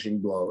a finishing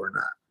blow or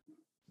not.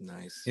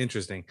 Nice.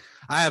 Interesting.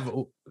 I have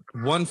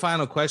one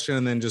final question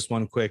and then just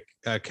one quick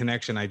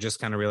connection. I just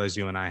kind of realized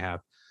you and I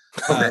have.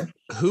 Okay.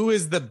 Who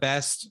is the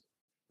best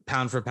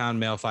pound for pound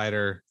male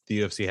fighter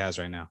the UFC has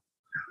right now?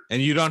 And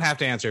you don't have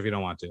to answer if you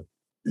don't want to.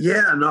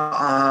 Yeah,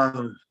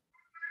 no.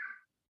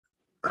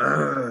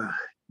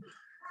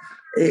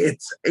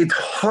 It's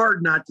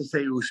hard not to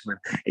say Usman.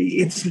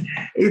 It's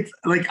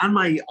like on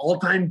my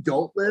all-time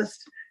GOAT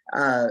list.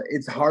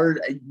 It's hard.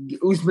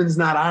 Usman's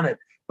not on it.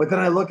 But then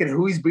I look at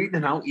who he's beaten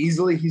and how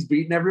easily he's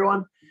beaten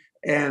everyone,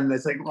 and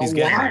it's like,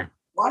 well,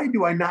 why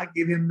do I not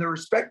give him the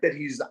respect that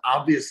he's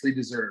obviously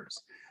deserves?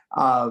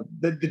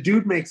 The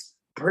dude makes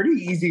pretty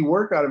easy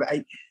work out of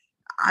it.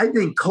 I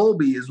think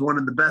Colby is one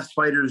of the best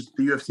fighters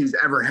the UFC's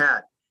ever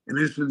had, and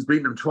Usman's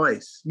beaten him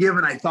twice.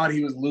 Given I thought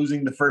he was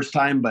losing the first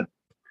time, but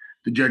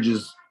the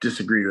judges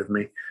disagreed with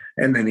me,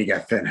 and then he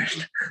got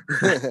finished.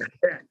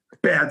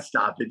 Bad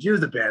stoppage. It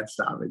was a bad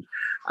stoppage.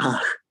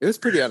 It was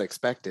pretty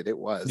unexpected. It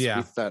was. Yeah.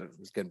 We thought it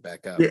was getting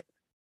back up. Yeah,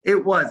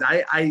 it was.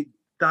 I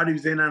thought he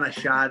was in on a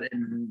shot,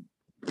 and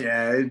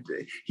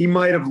he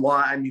might have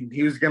lost. I mean,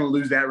 he was going to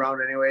lose that round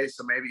anyway,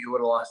 so maybe he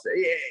would have lost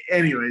it.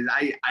 Anyways,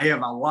 I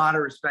have a lot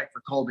of respect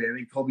for Colby. I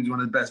think Colby's one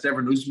of the best ever,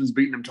 and Usman's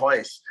beaten him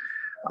twice.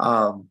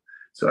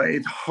 So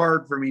it's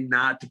hard for me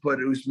not to put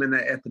Usman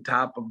at the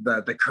top of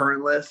the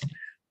current list,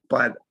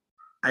 but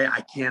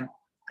I can't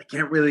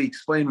really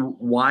explain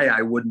why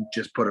I wouldn't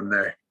just put him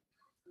there.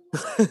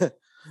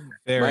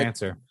 Fair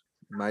answer.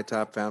 My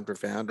top pound for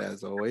pound,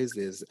 as always,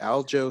 is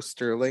Aljo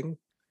Sterling,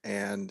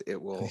 and it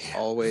will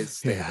always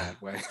stay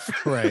that way.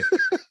 Right.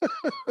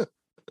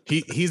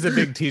 He's a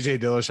big TJ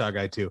Dillashaw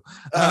guy too.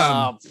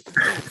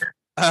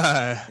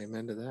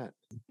 Amen to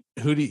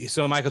that.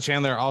 So Michael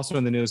Chandler also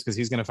in the news because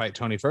he's going to fight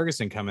Tony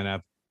Ferguson coming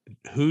up.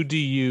 Who do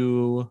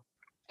you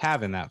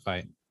have in that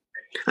fight?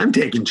 I'm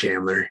taking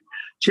Chandler.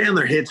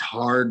 Chandler hits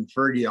hard.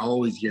 Fergie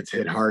always gets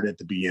hit hard at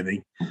the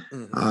beginning,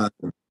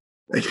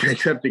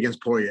 except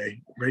against Poirier.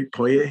 Right,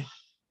 Poirier?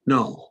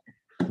 No.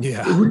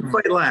 Yeah. Who did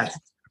fight last?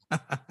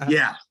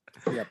 Yeah.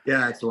 Yep.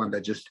 Yeah, that's the one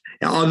that just,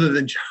 other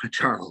than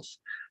Charles.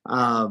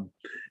 So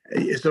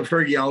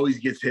Fergie always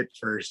gets hit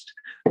first.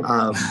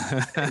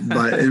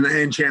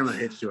 And Chandler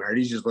hits too hard.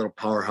 He's just a little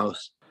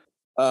powerhouse.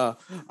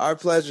 Our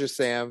pleasure,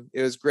 Sam.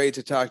 It was great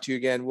to talk to you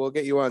again. We'll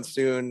get you on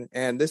soon,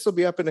 and this will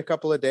be up in a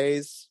couple of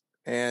days,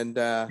 and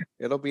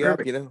it'll be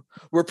Perfect. up.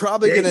 We're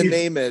probably going to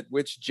name it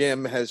 "Which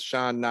Gym Has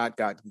Sean Not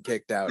Gotten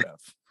Kicked Out of?"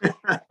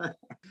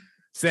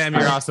 Sam,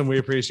 you're awesome. We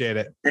appreciate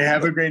it. Hey,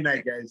 have a great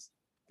night, guys.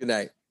 Good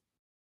night.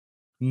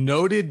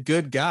 Noted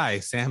good guy,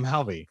 Sam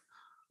Halvey.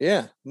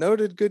 Yeah,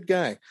 noted good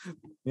guy.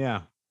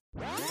 Yeah.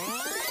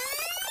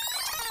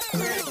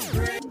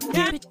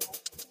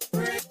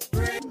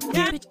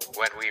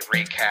 When we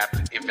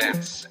recap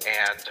events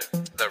and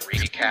the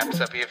recaps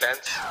of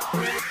events.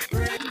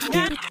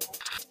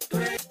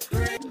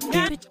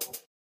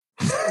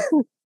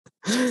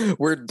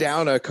 We're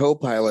down a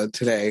co-pilot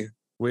today.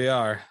 We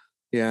are.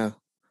 Yeah.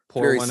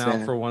 Pour Very one sad.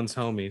 out for one's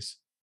homies.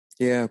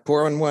 Yeah,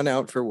 pouring one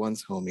out for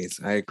one's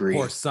homies. I agree.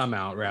 Pour some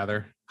out,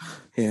 rather.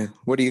 Yeah.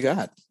 What do you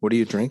got? What are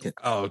you drinking?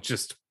 Oh,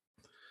 just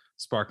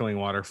sparkling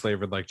water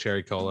flavored like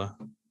cherry cola.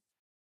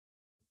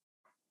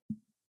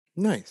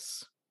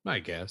 Nice. I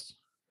guess.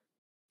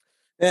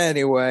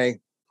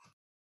 Anyway,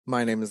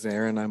 my name is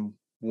Aaron. I'm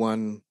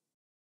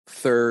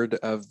 1/3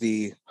 of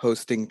the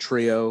hosting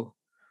trio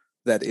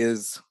that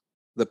is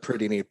the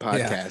Pretty Neat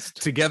Podcast.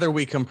 Yeah. Together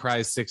we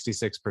comprise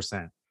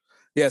 66%.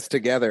 Yes,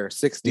 together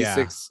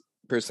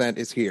 66%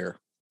 is here.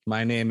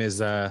 My name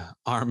is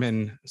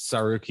Armin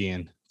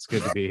Sarukian. It's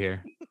good to be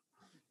here.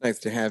 Nice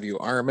to have you,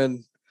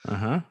 Armin.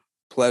 Uh-huh.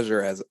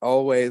 Pleasure as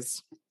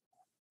always.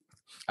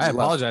 I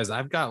apologize.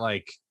 I've got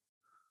like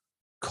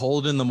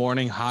cold in the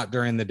morning, hot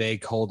during the day,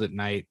 cold at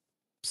night,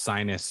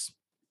 sinus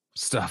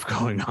stuff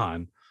going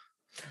on.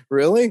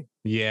 Really?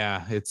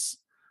 Yeah, it's,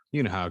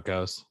 you know how it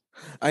goes.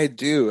 I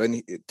do.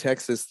 And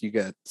Texas, you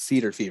got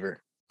cedar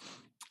fever.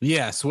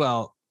 Yes,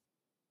 well,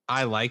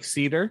 I like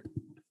cedar,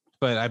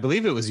 but I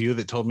believe it was you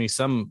that told me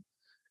some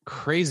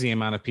crazy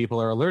amount of people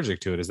are allergic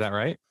to it. Is that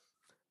right?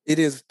 It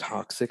is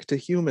toxic to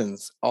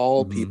humans.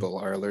 All people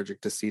are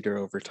allergic to cedar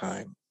over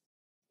time.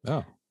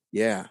 Oh.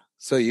 Yeah.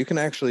 So you can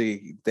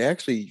they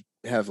actually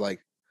have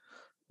like,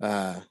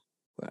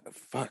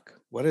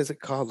 what is it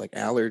called? Like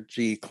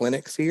allergy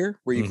clinics here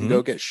where you can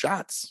go get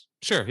shots.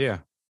 Sure. Yeah.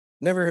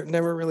 Never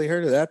really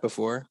heard of that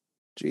before.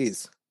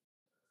 Jeez.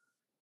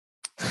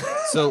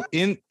 So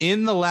in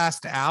the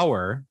last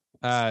hour,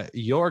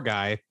 your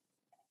guy,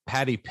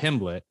 Patty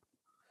Pimblett,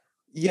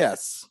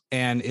 yes,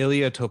 and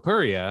Ilya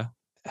Topuria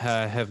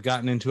have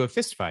gotten into a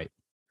fist fight.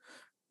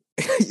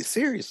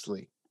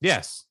 Seriously?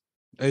 Yes.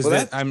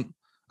 I'm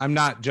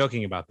not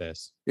joking about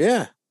this.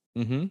 Yeah.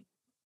 Mm-hmm.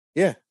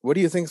 Yeah. What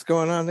do you think's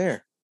going on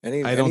there?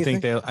 I don't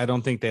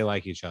think they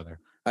like each other.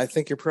 I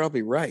think you're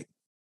probably right.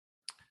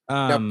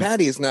 Now,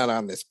 Patty's not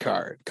on this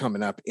card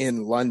coming up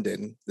in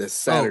London this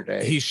Saturday.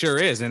 Oh, he sure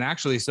is. And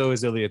actually, so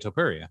is Ilya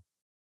Topuria.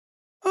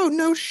 Oh,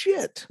 no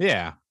shit.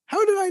 Yeah.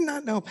 How did I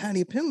not know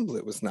Patty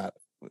Pimblett was not?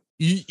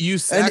 You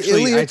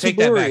actually, I take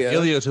that back.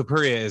 Ilya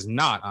Topuria is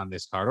not on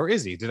this card, or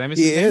is he? Did I miss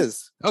his name? He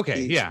is.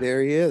 Okay, yeah.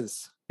 There he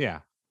is.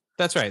 Yeah.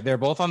 That's right. They're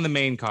both on the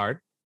main card.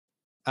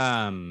 Ooh,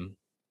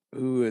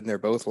 and they're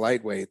both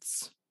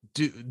lightweights.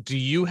 Do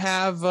you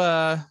have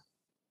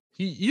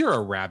you're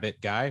a rabbit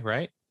guy,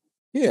 right?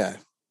 Yeah.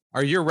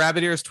 Are your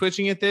rabbit ears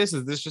twitching at this?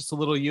 Is this just a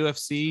little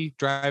UFC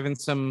driving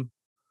some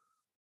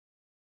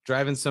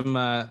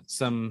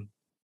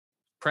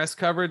press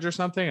coverage or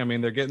something? I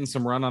mean, they're getting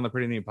some run on the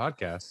Pretty Neat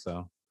Podcast,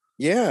 so.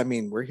 Yeah, I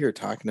mean, we're here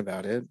talking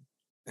about it,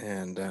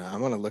 and I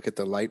want to look at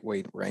the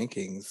lightweight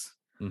rankings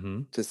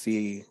to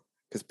see,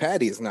 because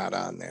Patty's not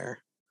on there.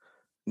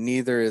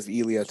 Neither is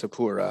Ilya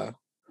Topuria.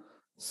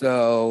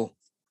 So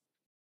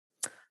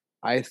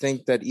I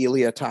think that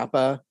Ilya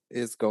Tapa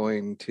is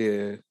going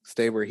to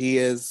stay where he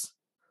is.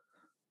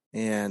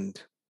 And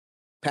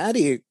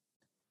Patty,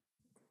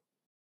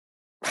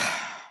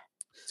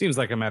 seems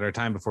like a matter of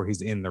time before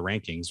he's in the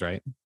rankings,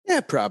 right?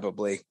 Yeah,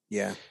 probably.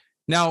 Yeah.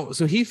 Now,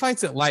 so he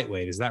fights at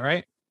lightweight, is that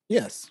right?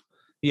 Yes.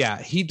 Yeah,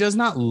 he does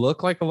not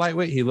look like a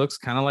lightweight. He looks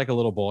kind of like a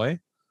little boy.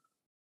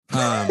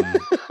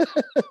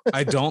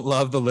 I don't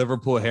love the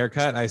Liverpool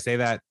haircut. I say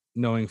that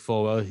knowing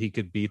full well he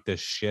could beat the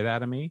shit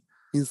out of me.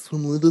 He's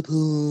from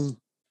Liverpool.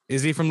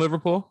 Is he from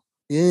Liverpool?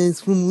 Yeah, he's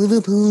from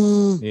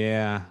Liverpool.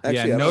 Yeah.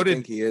 Actually, yeah, I don't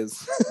think he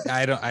is.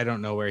 I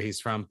don't know where he's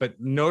from, but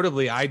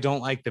notably, I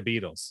don't like the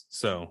Beatles.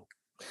 So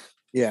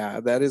yeah,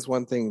 that is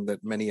one thing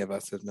that many of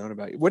us have known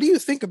about. What do you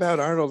think about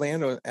Arnold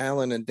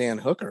Allen and Dan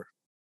Hooker?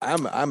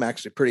 I'm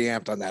actually pretty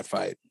amped on that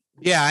fight.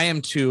 Yeah, I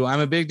am too. I'm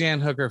a big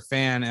Dan Hooker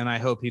fan, and I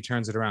hope he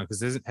turns it around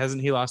because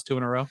hasn't he lost 2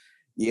 in a row?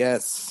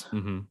 Yes.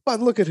 But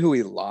look at who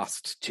he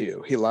lost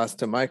to. He lost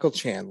to Michael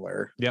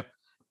Chandler. Yep.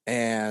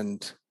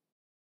 And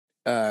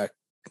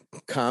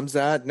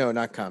Khamzat. No,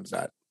 not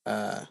Khamzat.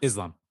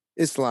 Islam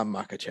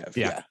Makhachev.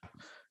 Yeah.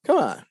 Come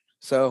on.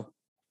 So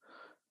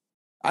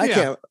I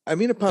can't. I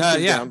mean, a pump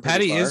down.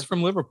 Patty is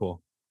from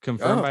Liverpool.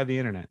 Confirmed by the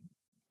internet.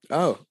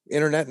 Oh,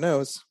 internet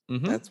knows.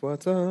 That's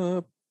what's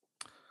up.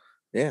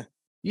 Yeah.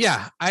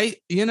 Yeah. I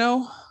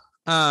don't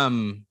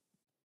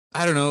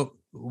know.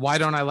 why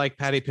don't I like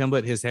Paddy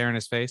Pimblett? His hair and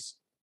his face.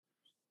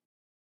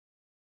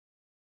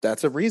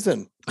 That's a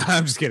reason.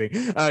 I'm just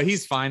kidding.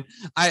 He's fine.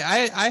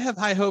 I have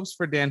high hopes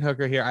for Dan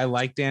Hooker here. I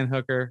like Dan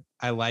Hooker.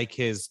 I like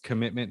his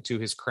commitment to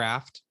his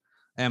craft.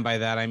 And by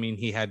that, I mean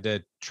he had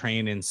to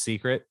train in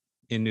secret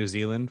in New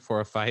Zealand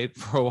for a fight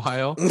for a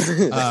while.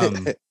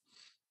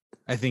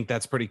 I think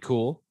that's pretty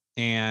cool.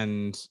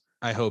 And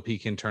I hope he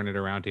can turn it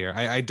around here.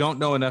 I don't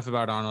know enough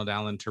about Arnold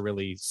Allen to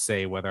really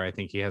say whether I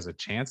think he has a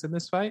chance in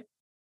this fight.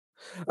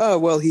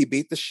 Well, he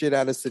beat the shit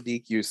out of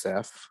Sadiq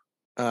Youssef.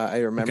 I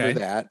remember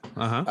that.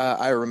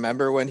 I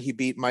remember when he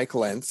beat Mike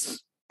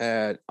Lentz,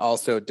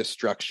 also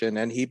Destruction,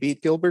 and he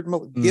beat Giblert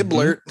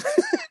Melendez.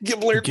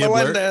 Giblert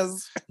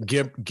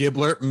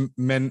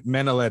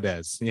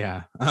Menelendez.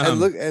 Yeah. And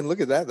look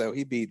at that though.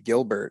 He beat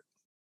Gilbert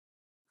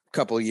a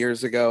couple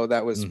years ago.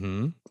 That was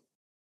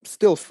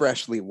still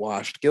freshly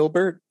washed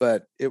Gilbert,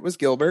 but it was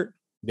Gilbert.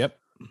 Yep.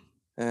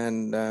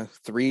 And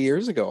 3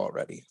 years ago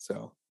already.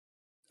 So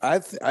I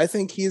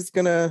think he's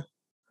gonna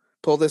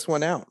pull this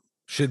one out.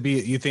 Should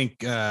be. You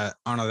think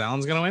Arnold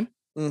Allen's gonna win?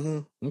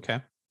 Mm-hmm.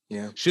 Okay.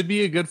 Yeah. Should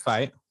be a good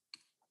fight.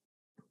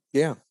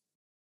 Yeah.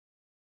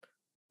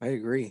 I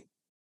agree.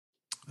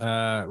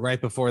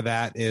 Right before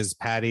that is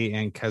Paddy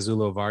and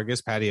Kazulo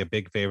Vargas. Paddy a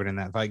big favorite in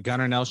that fight.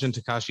 Gunnar Nelson,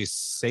 Takashi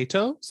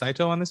Saito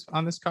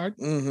on this card.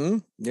 Mm-hmm.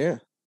 Yeah.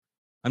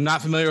 I'm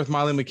not familiar with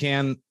Molly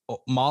McCann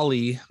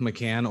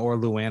or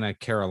Luana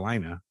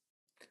Carolina.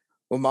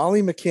 Well,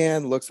 Molly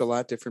McCann looks a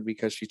lot different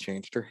because she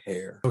changed her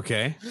hair.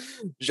 Okay.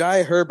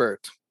 Jai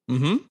Herbert.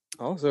 Mm-hmm.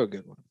 Also a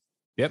good one.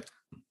 Yep.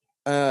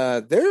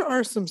 There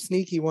are some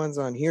sneaky ones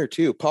on here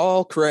too.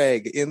 Paul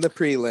Craig in the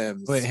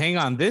prelims. Wait, hang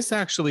on. This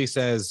actually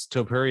says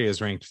Topuria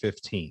is ranked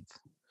 15th.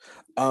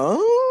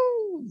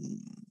 Oh.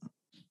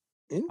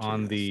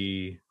 On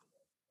the...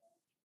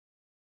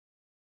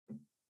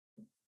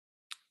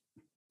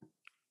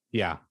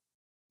 Yeah.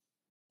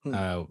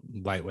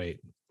 Lightweight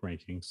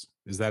rankings.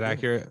 Is that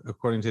accurate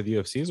according to the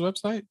UFC's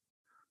website?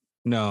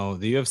 No,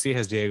 the UFC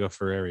has Diego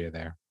Ferreira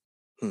there.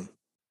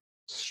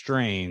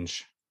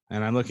 Strange.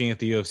 And I'm looking at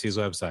the UFC's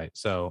website.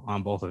 So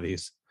on both of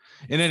these.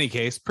 In any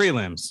case,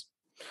 prelims.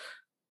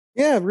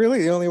 Yeah,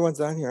 really the only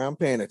ones on here I'm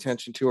paying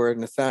attention to are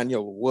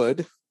Nathaniel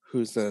Wood,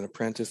 who's an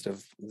apprentice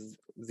of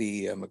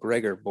the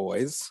McGregor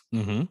boys.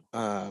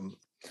 Mm-hmm.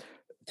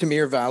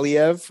 Tamir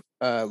Valiev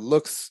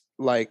looks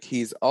like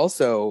he's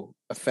also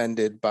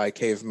offended by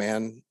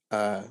caveman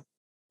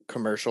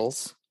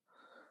commercials,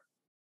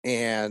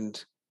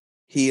 and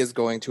he is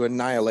going to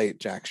annihilate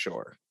Jack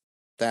Shore.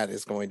 That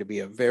is going to be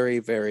a very,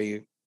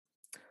 very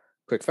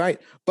quick fight.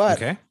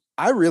 But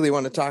I really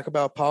want to talk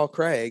about Paul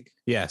Craig.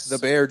 Yes. The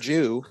Bear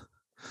Jew.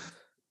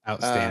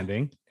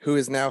 Outstanding.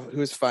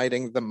 Who's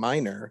fighting the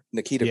minor,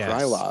 Nikita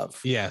Krylov.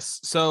 Yes.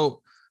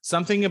 So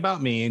something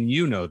about me, and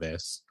you know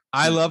this,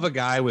 I love a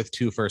guy with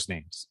two first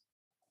names.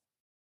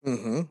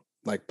 Mm-hmm.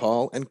 Like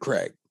Paul and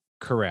Craig.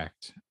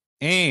 Correct.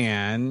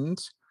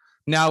 And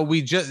now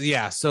we just,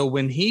 so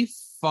when he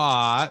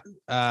fought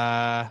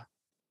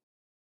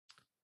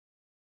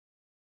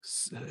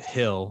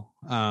Hill,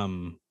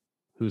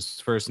 whose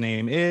first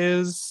name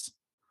is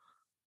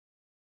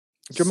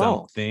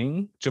Jamal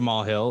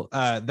Hill.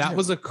 That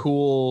was a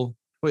cool,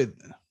 the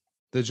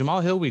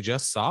Jamal Hill we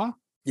just saw?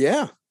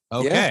 Yeah.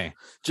 Okay. Yeah.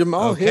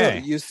 Jamal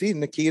Hill, you see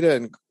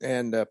Nikita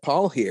and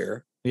Paul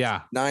here.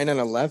 Yeah. 9 and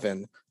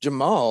 11.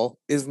 Jamal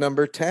is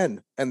number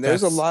 10. And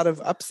there's a lot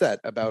of upset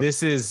about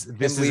this is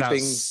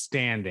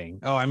outstanding.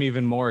 Oh, I'm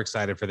even more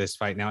excited for this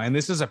fight now. And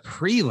this is a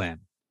prelim.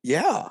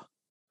 Yeah.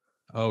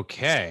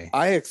 Okay.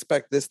 I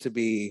expect this to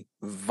be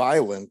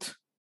violent,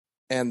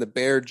 and the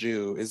Bear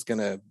Jew is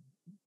gonna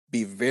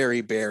be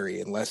very Berry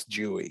and less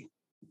Jewy.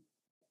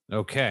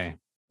 Okay.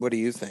 What do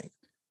you think?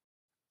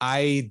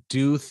 I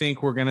do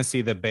think we're gonna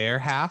see the Bear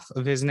half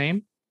of his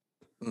name.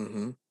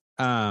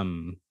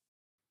 Mm-hmm.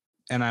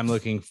 And I'm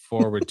looking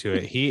forward to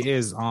it. He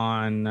is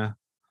on.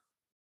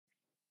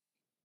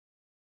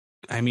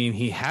 I mean,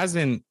 he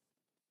hasn't.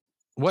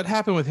 What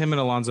happened with him and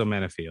Alonzo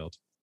Menefield?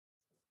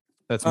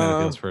 That's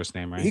Menefield's first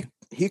name, right?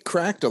 He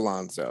cracked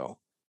Alonzo.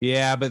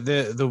 Yeah, but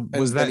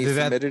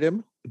submitted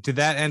him? Did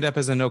that end up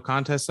as a no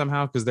contest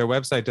somehow? Because their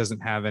website doesn't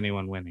have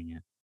anyone winning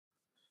it.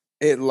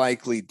 It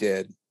likely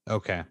did.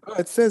 Okay. Oh,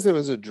 it says it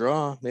was a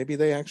draw. Maybe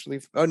they actually.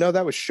 Oh no,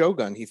 that was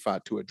Shogun. He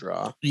fought to a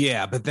draw.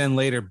 Yeah, but then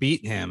later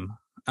beat him.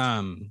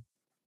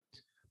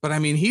 But I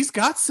mean, he's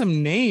got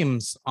some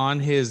names on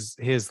his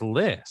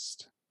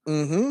list.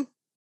 Mm-hmm.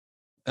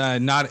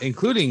 Not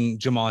including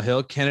Jamal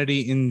Hill,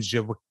 Kennedy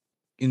Njoku.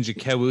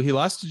 He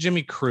lost to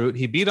Jimmy Crute.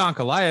 He beat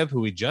Ankalaev, who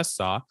we just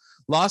saw.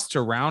 Lost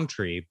to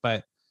Roundtree,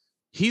 but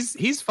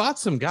he's fought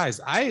some guys.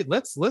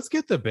 Let's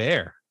get the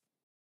Bear.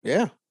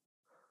 Yeah,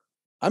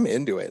 I'm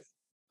into it.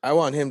 I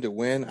want him to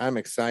win. I'm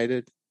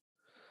excited.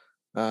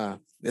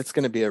 It's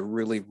going to be a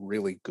really,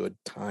 really good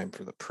time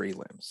for the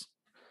prelims.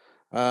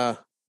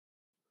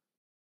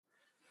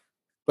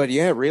 But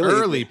yeah, really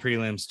early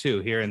prelims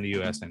too here in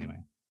the US anyway.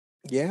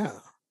 Yeah.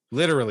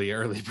 Literally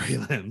early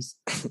prelims.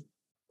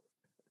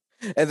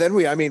 And then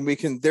we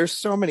can, there's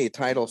so many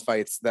title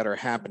fights that are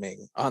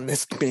happening on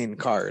this main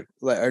card,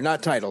 or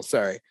not title,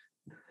 sorry.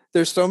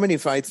 There's so many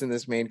fights in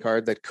this main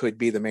card that could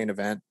be the main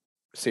event.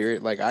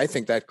 Serious, like I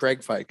think that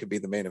Craig fight could be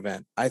the main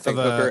event. I think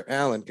Hooker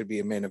Allen could be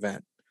a main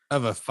event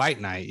of a fight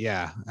night.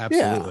 Yeah,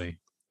 absolutely.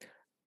 Yeah.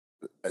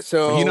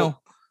 So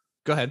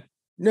go ahead.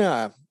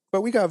 Yeah, but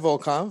we got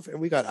Volkov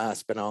and we got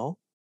Aspinall.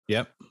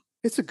 Yep,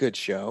 it's a good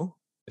show.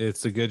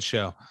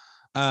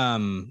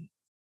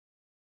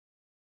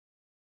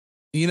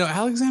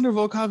 Alexander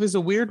Volkov is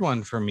a weird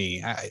one for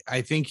me.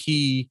 I think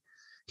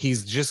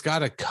he's just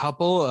got a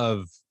couple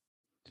of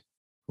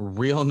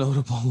real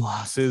notable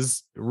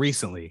losses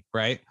recently,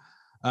 right?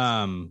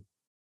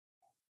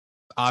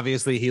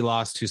 Obviously he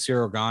lost to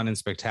Cyril Gahn in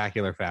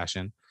spectacular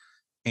fashion,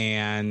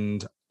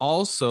 and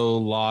also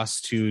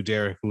lost to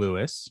Derek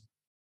Lewis,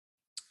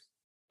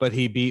 but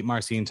he beat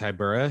Marcin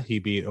Tybura, he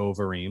beat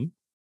Overeem,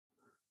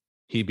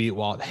 he beat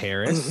Walt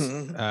Harris.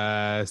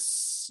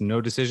 No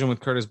decision with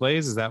Curtis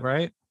Blaze, is that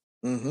right?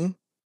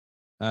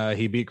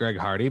 He beat Greg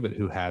Hardy, but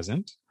who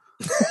hasn't?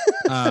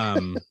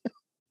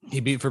 He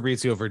beat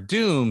Fabrizio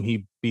Verdum.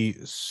 He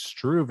beat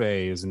Struve,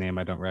 is a name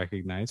I don't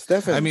recognize.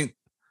 Stefan.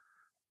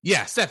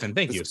 Stefan.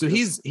 Thank you. So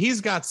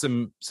he's got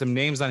some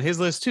names on his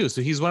list too.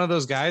 So he's one of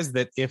those guys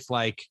that if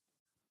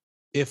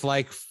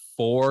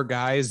 4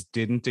 guys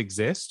didn't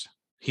exist,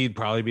 he'd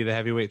probably be the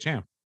heavyweight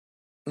champ.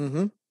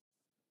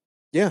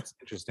 Yeah, that's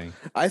interesting.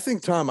 I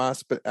think Tom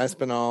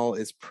Aspinall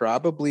is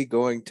probably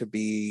going to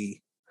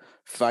be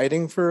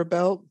fighting for a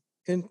belt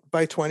in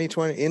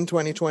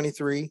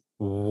 2023.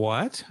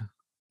 What?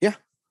 Yeah.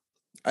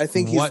 I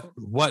think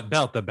what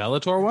belt? The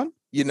Bellator one?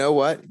 You know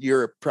what?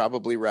 You're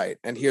probably right.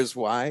 And here's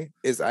why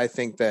is I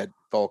think that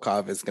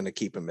Volkov is going to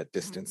keep him at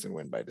distance and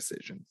win by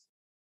decision.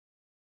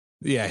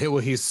 Yeah,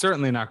 he's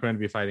certainly not going to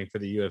be fighting for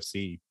the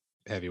UFC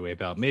heavyweight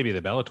belt. Maybe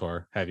the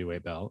Bellator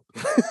heavyweight belt.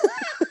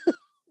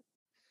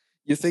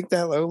 You think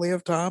that lowly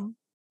of Tom?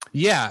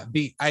 Yeah.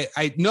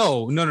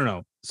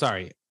 No.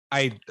 Sorry.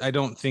 I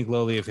don't think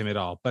lowly of him at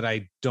all, but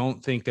I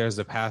don't think there's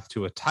a path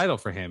to a title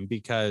for him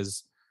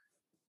because,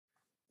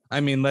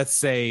 let's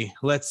say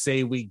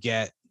we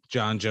get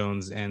John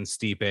Jones and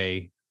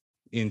Stipe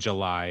in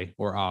July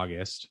or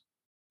August,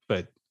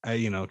 but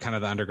kind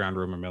of the underground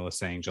rumor mill is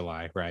saying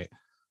July, right?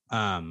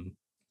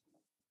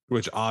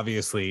 Which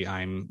obviously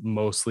I'm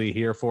mostly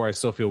here for. I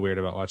still feel weird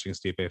about watching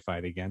Stipe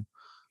fight again.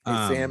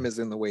 Hey, Sam is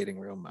in the waiting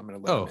room. I'm going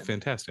to let him in.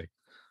 Fantastic.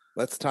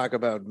 Let's talk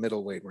about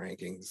middleweight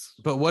rankings.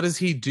 But what does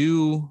he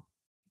do?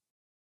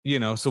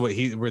 So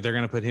they're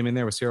going to put him in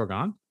there with Cyril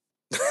Gahn?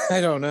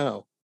 I don't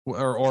know.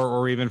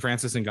 Or even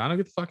Francis Ngannou.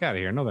 Get the fuck out of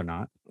here. No, they're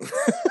not.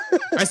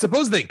 I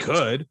suppose they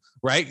could,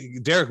 right?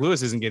 Derek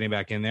Lewis isn't getting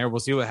back in there. We'll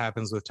see what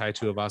happens with Tai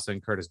Tuivasa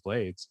and Curtis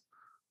Blades.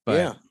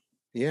 But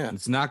yeah.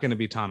 It's not going to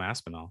be Tom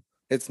Aspinall.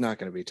 It's not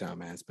going to be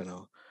Tom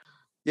Aspinall.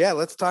 Yeah,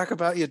 let's talk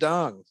about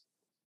Yadong.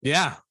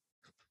 Yeah.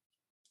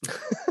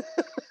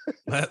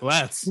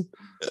 Let's.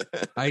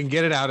 I can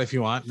get it out if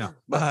you want. No.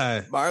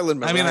 Marlon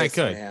Moraes, I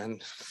could. Man.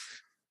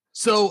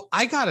 So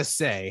I got to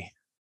say,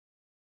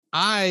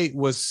 I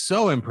was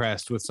so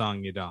impressed with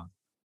Song Yadong.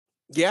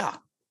 Yeah.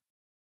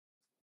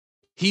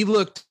 He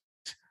looked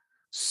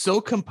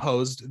so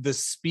composed. The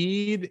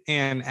speed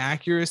and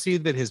accuracy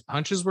that his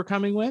punches were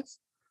coming with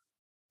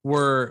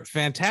were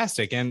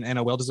fantastic and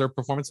a well-deserved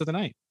performance of the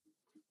night.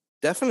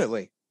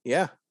 Definitely.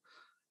 Yeah.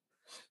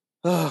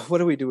 What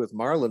do we do with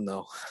Marlon,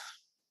 though?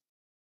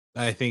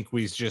 I think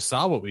we just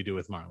saw what we do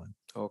with Marlon.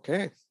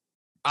 Okay.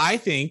 I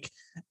think,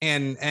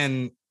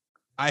 and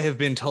I have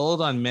been told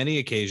on many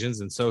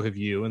occasions, and so have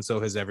you, and so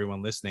has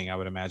everyone listening, I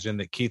would imagine,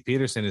 that Keith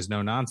Peterson is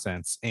no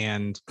nonsense.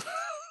 And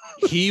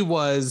he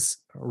was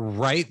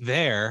right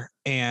there,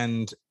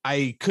 and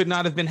I could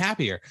not have been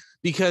happier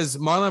because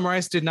Marlon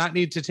Moraes did not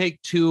need to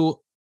take 2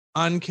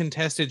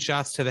 uncontested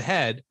shots to the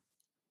head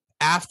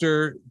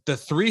after the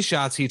 3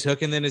 shots he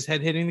took and then his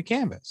head hitting the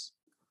canvas.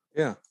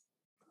 Yeah.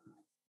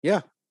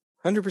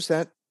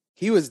 100%.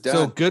 He was done.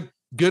 So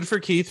good for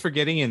Keith for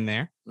getting in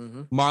there.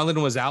 Mm-hmm.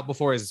 Marlon was out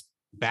before his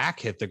back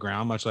hit the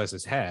ground, much less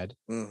his head.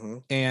 Mm-hmm.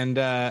 And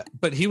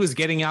but he was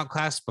getting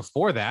outclassed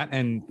before that,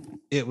 and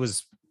it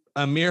was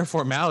a mere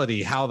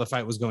formality how the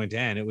fight was going to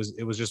end. It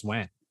was just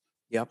when.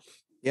 Yep.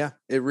 Yeah,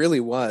 it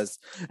really was.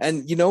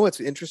 And you know what's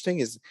interesting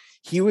is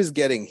he was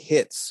getting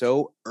hit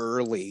so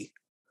early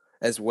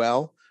as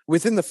well.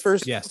 Within the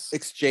first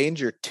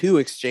exchange or 2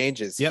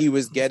 exchanges, he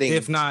was getting,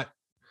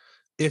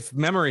 if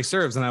memory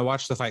serves, and I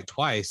watched the fight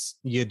twice,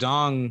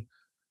 Yadong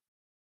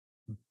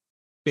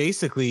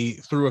basically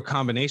threw a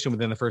combination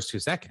within the first 2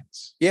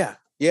 seconds. Yeah.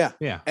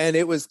 And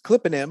it was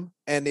clipping him,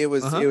 and it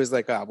was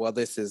like,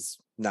 this is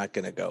not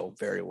going to go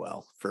very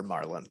well for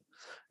Marlon.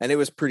 And it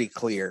was pretty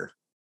clear.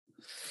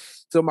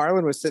 So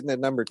Marlon was sitting at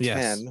number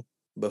 10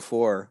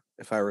 before,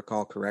 if I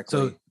recall correctly.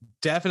 So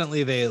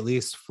definitely they at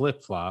least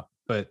flip-flop,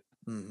 but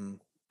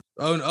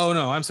oh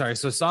no, I'm sorry.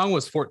 So Song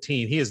was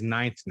 14. He is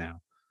 9th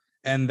now.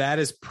 And that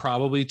is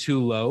probably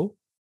too low.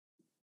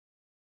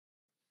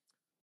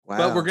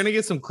 Wow. But we're going to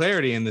get some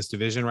clarity in this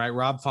division, right?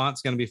 Rob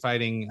Font's going to be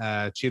fighting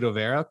Cheeto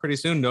Vera pretty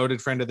soon.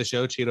 Noted friend of the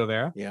show, Cheeto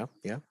Vera. Yeah.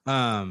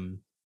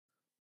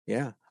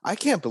 Yeah. I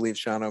can't believe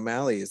Sean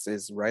O'Malley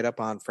is right up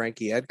on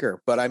Frankie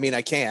Edgar. But I mean,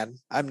 I can.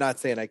 I'm not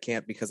saying I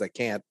can't because I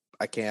can't.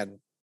 I can.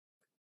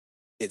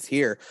 It's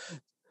here.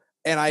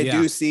 And I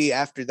do see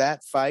after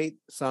that fight,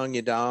 Song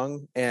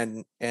Yadong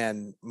and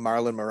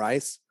Marlon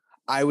Moraes,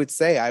 I would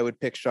say I would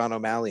pick Sean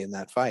O'Malley in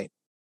that fight.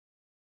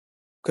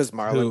 Because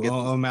Marlon gets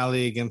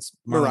O'Malley against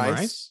Marlon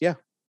Moraes? Yeah.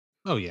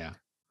 Oh, yeah.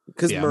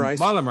 Because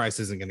Marlon Moraes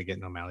isn't going to get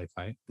an O'Malley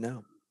fight.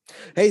 No.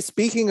 Hey,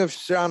 speaking of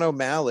Sean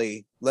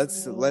O'Malley,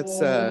 let's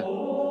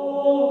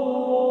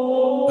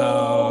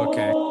Oh,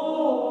 okay.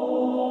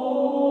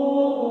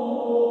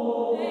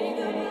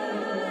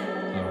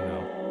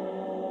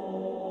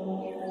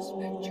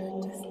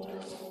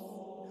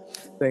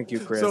 Thank you,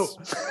 Chris.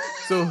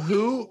 So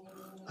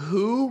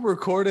who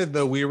recorded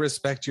the "We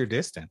Respect Your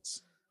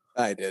Distance"?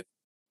 I did.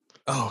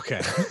 Oh,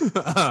 okay.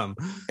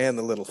 And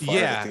the little fart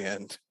at the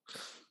end.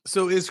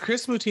 So is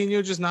Chris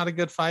Moutinho just not a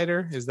good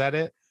fighter? Is that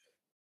it?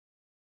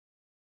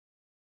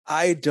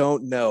 I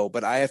don't know,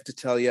 but I have to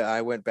tell you,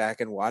 I went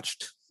back and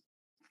watched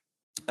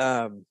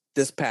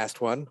this past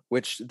one,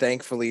 which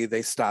thankfully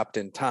they stopped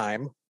in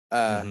time.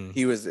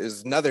 He was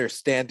another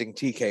standing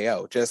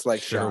TKO, just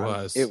like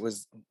Sean. It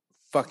was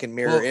fucking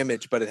mirror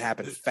image, but it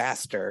happened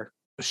faster.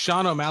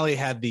 Sean O'Malley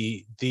had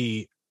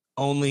the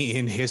only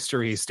in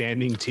history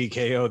standing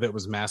TKO that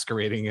was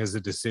masquerading as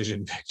a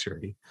decision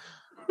victory.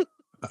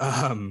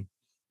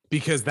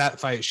 Because that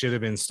fight should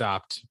have been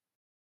stopped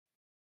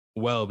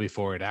well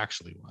before it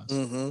actually was.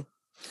 Mm-hmm.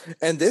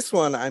 And this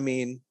one, I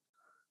mean,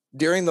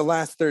 during the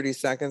last 30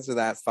 seconds of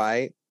that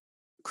fight,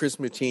 Chris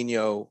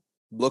Moutinho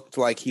looked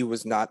like he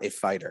was not a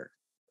fighter.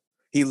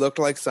 He looked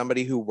like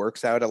somebody who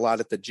works out a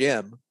lot at the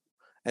gym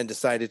and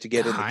decided to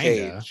get in the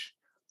cage.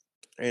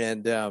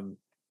 And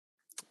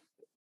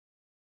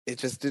it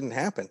just didn't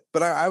happen.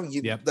 But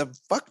the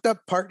fucked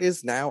up part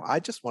is now I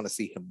just want to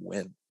see him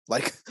win.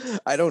 Like,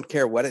 I don't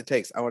care what it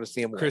takes. I want to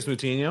see him win. Chris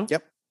Moutinho?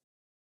 Yep.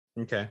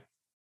 Okay.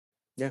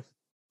 Yeah.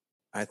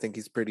 I think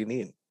he's pretty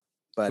neat.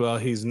 But well,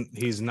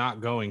 he's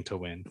not going to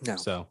win. No.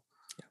 So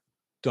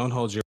don't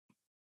hold your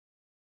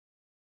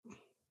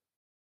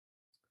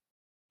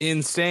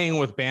in staying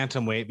with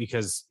bantamweight,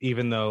 because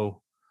even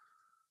though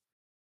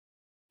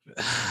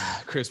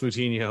Chris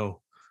Moutinho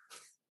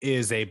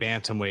is a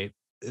bantamweight,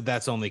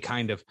 that's only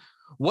kind of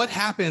what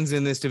happens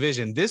in this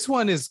division. This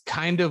one is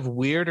kind of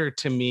weirder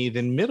to me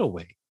than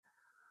middleweight,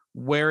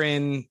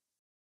 wherein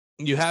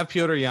you have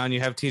Petr Yan, you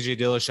have TJ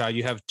Dillashaw,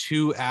 you have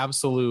two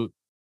absolute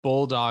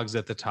bulldogs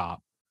at the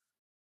top.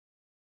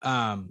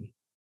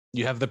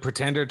 You have the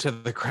pretender to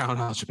the crown,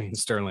 Aljamain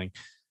Sterling.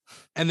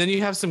 And then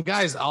you have some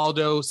guys,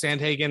 Aldo,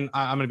 Sandhagen,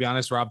 I'm going to be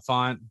honest, Rob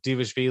Font,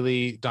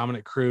 Divashvili,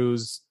 Dominic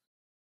Cruz,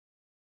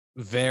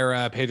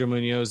 Vera, Pedro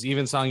Munoz,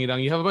 even Song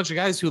Yadong. You have a bunch of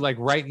guys who, like,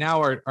 right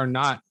now are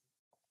not,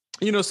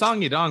 you know,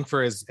 Song Yadong,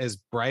 for as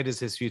bright as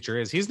his future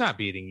is, he's not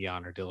beating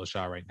Yan or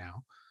Dillashaw right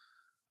now.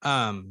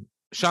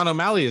 Sean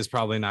O'Malley is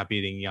probably not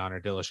beating Yan or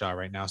Dillashaw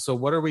right now. So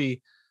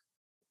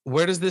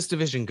where does this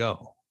division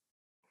go?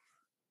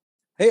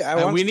 Hey,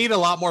 we need a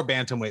lot more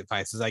bantamweight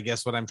fights, is I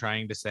guess what I'm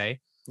trying to say.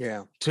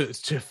 Yeah. To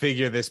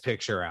figure this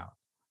picture out.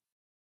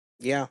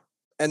 Yeah.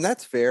 And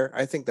that's fair.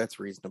 I think that's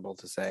reasonable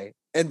to say.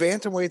 And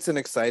bantamweight's an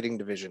exciting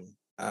division.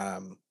 I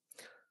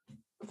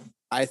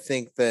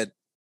think that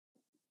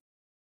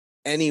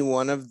any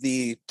one of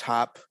the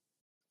top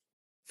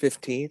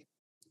 15,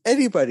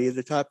 anybody in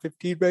the top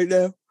 15 right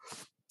now,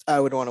 I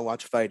would want to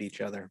watch fight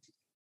each other.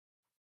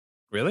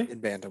 Really?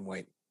 In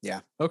bantamweight. Yeah.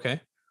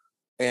 Okay.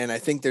 And I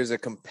think there's a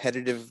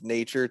competitive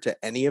nature to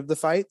any of the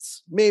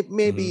fights.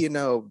 Maybe you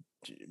know,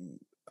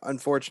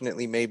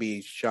 unfortunately,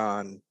 maybe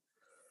Sean,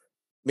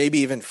 maybe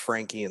even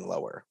Frankie and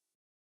lower.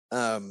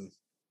 But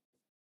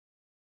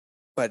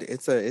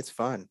it's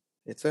fun.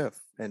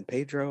 And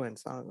Pedro and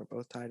Song are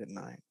both tied at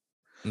 9.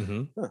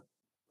 Mm-hmm. Huh.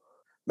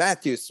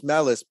 Matthew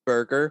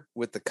Smellisberger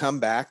with the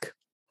comeback.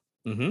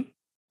 Mm-hmm.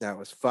 That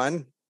was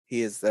fun.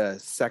 He is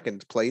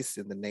second place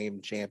in the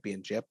name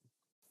championship.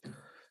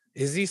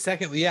 Is he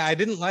second? Yeah, I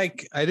didn't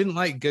like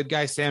good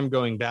guy Sam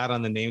going bad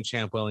on the name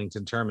champ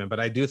Wellington Turman,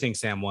 but I do think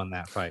Sam won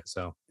that fight.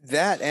 So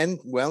that and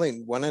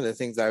one of the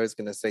things I was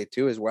going to say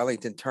too is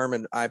Wellington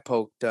Turman. I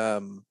poked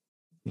in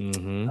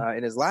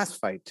his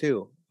last fight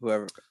too.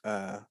 Whoever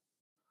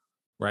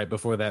right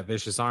before that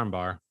vicious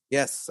armbar.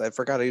 Yes, I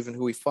forgot even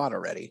who he fought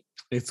already.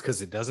 It's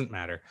because it doesn't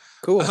matter.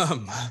 Cool.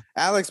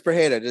 Alex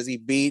Pereira, does he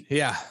beat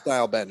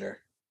Stylebender?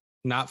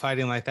 Not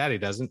fighting like that, he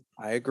doesn't.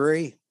 I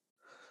agree.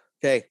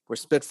 Okay, we're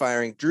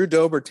spitfiring. Drew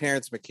Dober,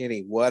 Terrence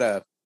McKinney. What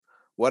a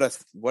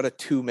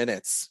 2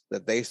 minutes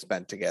that they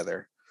spent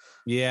together.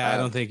 Yeah, I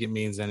don't think it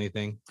means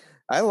anything.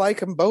 I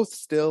like them both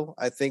still.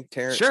 I think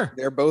Terrence. Sure.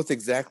 They're both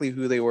exactly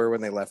who they were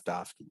when they left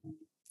off.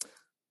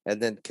 And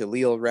then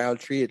Khalil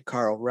Roundtree and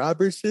Carl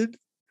Robertson.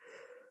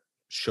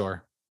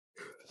 Sure.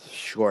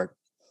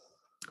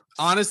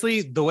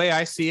 Honestly, the way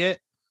I see it,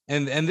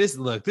 and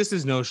this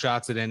is no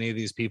shots at any of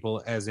these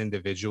people as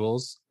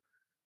individuals.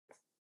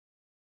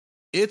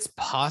 It's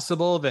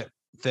possible that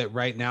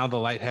right now the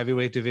light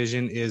heavyweight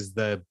division is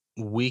the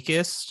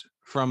weakest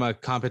from a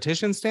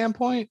competition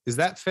standpoint. Is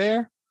that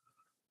fair?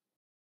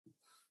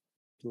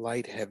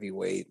 Light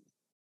heavyweight.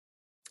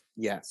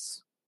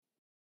 Yes.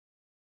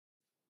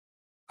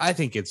 I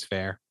think it's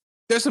fair.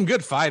 There's some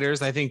good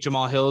fighters. I think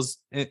Jamal Hill's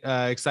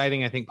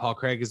exciting. I think Paul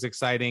Craig is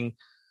exciting.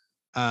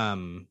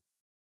 That's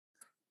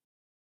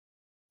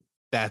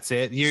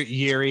it.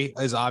 Yuri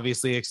is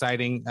obviously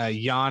exciting.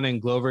 Jan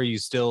and Glover, you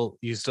still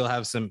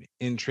have some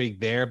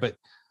intrigue there, but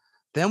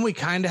then we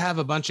kind of have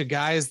a bunch of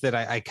guys that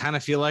I kind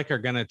of feel like are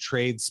going to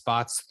trade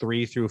spots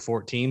 3 through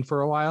 14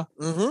 for a while.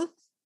 Mm-hmm.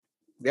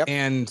 Yep.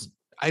 And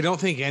I don't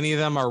think any of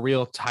them are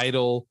real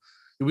title.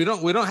 We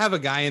don't have a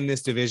guy in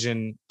this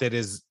division that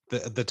is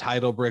the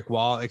title brick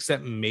wall,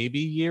 except maybe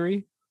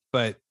Yuri,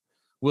 but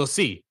we'll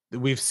see.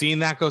 We've seen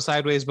that go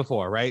sideways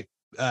before, right?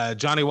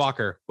 Johnny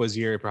Walker was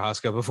Yuri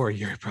Prohaska before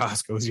Yuri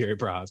Prohaska was Yuri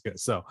Prohaska.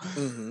 So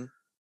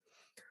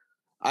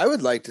I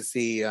would like to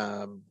see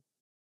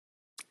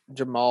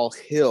Jamal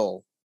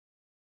Hill.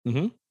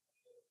 Mm-hmm.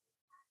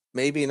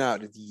 Maybe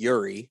not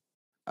Yuri.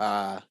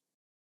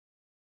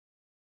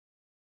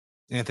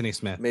 Anthony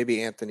Smith.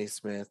 Maybe Anthony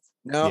Smith.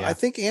 No, Yeah. I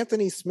think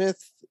Anthony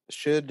Smith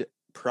should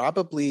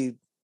probably.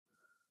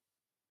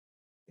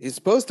 He's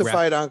supposed to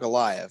fight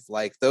Ankalaev.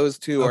 Like those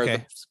two are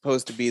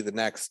supposed to be the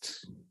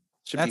next.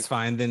 That's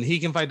fine. Then he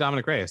can fight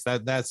Dominic Reyes.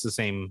 That's the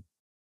same.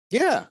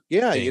 Yeah.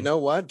 thing. You know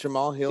what?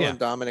 Jamal Hill and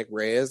Dominic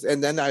Reyes.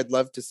 And then I'd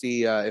love to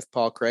see if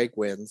Paul Craig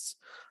wins,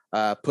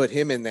 put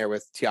him in there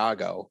with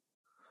Thiago.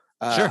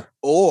 Sure.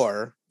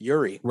 Or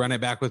Yuri. Run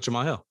it back with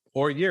Jamal Hill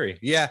or Yuri.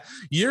 Yeah.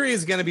 Yuri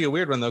is going to be a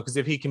weird one, though, because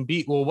if he can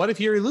beat, well, what if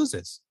Yuri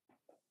loses?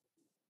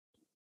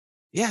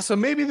 Yeah. So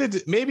maybe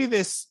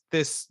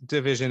this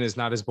division is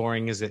not as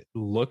boring as it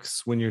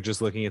looks when you're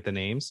just looking at the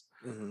names,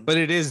 but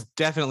it is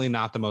definitely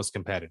not the most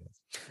competitive.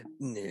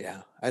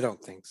 Yeah, I don't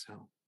think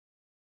so.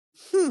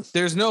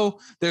 There's no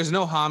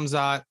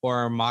Hamzat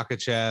or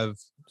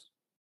Makachev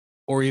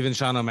or even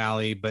Sean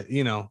O'Malley, but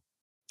I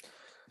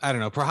don't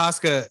know.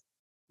 Prohaska,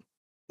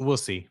 we'll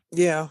see.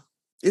 Yeah,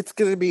 it's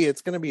gonna be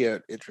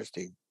an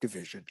interesting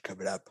division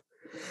coming up.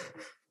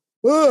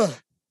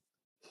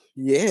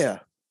 Yeah,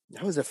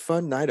 that was a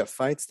fun night of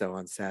fights though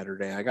on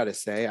Saturday. I gotta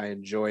say, I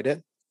enjoyed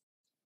it.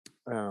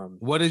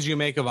 What did you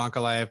make of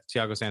Ankalaev,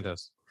 Thiago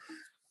Santos?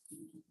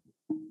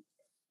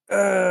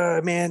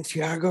 Man,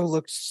 Thiago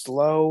looked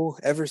slow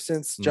ever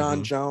since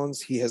John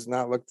Jones. He has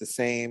not looked the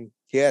same.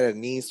 He had a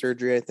knee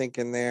surgery, I think,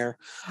 in there.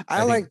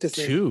 I like to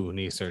think 2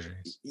 knee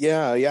surgeries.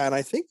 Yeah, and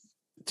I think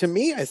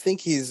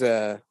he's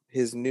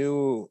his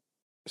new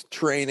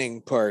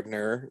training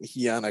partner,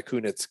 Yana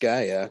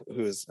Kunitskaya,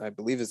 who's I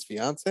believe his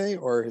fiance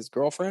or his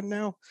girlfriend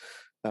now,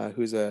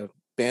 who's a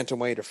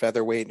bantamweight or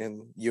featherweight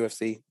in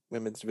UFC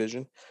women's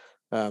division.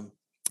 I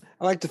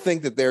like to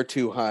think that they're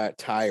too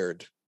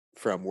tired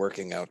from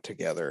working out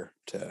together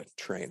to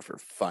train for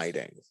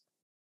fighting.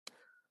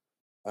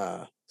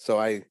 So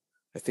I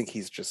think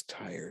he's just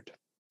tired.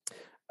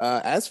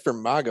 As for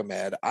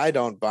Magomed, I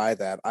don't buy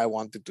that. I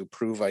wanted to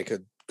prove I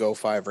could go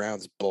 5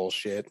 rounds.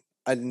 Bullshit.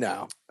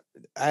 No.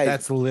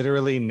 That's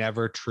literally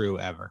never true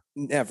ever.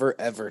 Never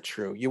ever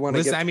true. You want to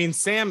listen? I mean,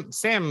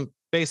 Sam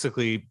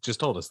basically just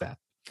told us that.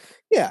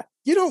 Yeah,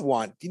 you don't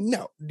want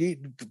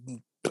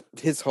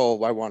his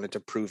whole. I wanted to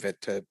prove it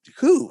to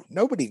who?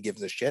 Nobody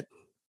gives a shit.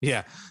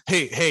 Yeah.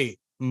 Hey,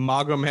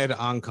 Magomed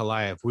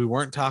Ankalaev. We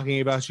weren't talking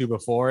about you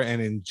before,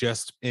 and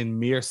in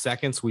mere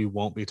seconds, we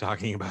won't be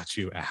talking about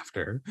you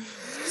after.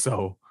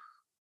 So,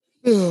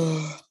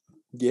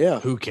 yeah.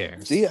 Who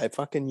cares? See, I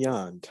fucking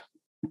yawned.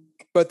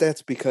 But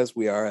that's because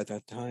we are at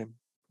that time.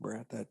 We're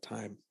at that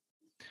time.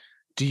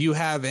 Do you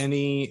have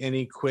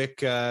any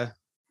quick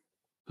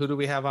who do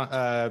we have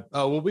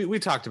on we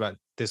talked about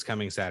this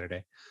coming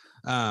Saturday.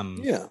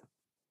 Yeah.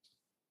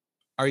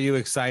 Are you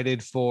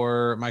excited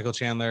for Michael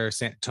Chandler,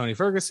 Tony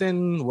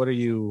Ferguson? What are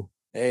you?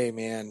 Hey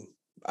man,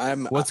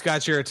 what's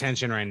got your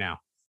attention right now?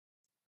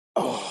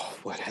 Oh,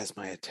 what has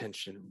my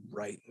attention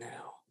right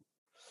now?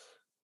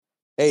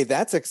 Hey,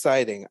 that's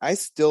exciting. I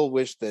still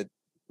wish that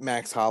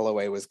Max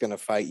Holloway was going to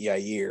fight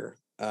Yair.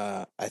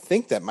 I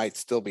think that might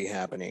still be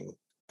happening.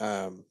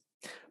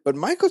 But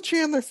Michael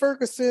Chandler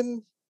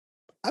Ferguson,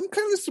 I'm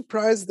kind of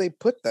surprised they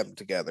put them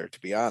together, to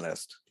be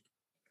honest.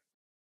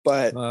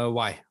 But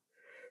why?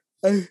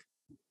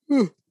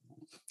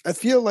 I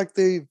feel like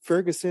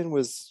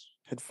Ferguson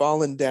had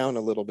fallen down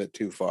a little bit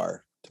too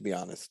far, to be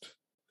honest.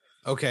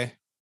 Okay.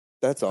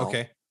 That's all.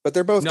 Okay. But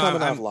they're both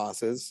coming off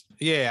losses.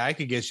 Yeah, I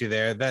could get you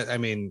there.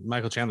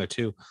 Michael Chandler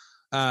too.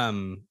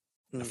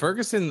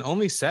 Ferguson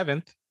only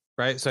 7th,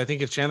 right? So I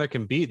think if Chandler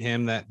can beat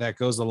him, that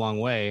goes a long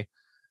way.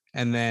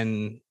 And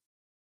then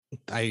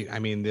I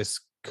mean, this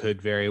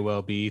could very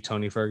well be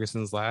Tony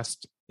Ferguson's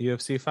last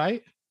UFC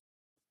fight.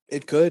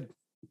 It could.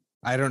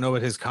 I don't know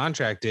what his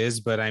contract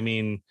is, but I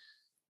mean,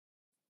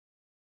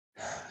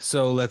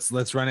 so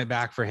let's run it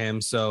back for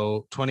him.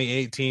 So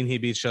 2018, he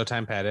beats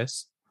Showtime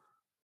Pettis.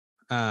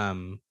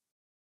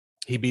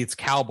 He beats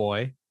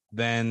Cowboy,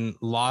 then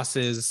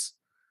losses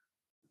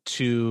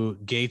to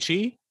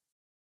Gaethje,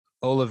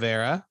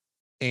 Oliveira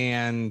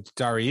and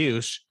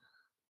Dariush,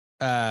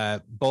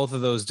 both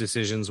of those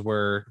decisions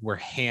were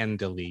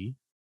handily,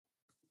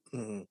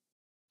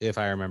 if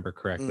I remember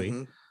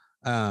correctly.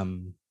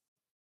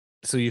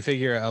 So you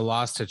figure a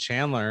loss to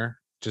Chandler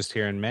just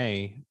here in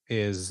May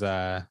is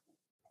it's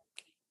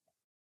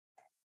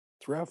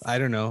rough. I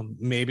don't know.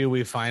 Maybe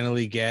we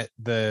finally get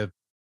the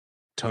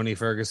Tony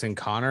Ferguson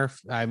Connor.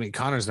 I mean,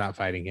 Connor's not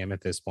fighting him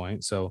at this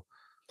point, so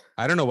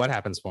I don't know what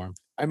happens for him.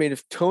 I mean,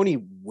 if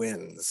Tony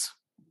wins,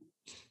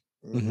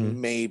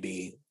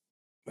 maybe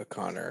a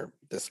Connor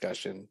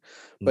discussion.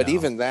 But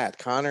even that,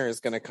 Connor is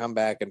going to come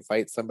back and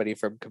fight somebody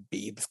from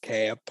Khabib's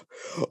camp,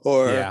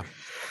 or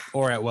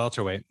at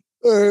welterweight,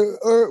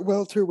 or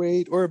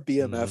welterweight, or a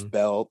BMF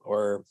belt,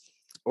 or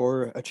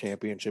a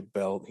championship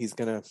belt. He's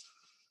gonna.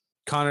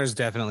 Connor's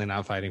definitely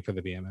not fighting for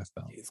the BMF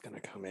belt. He's gonna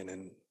come in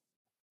and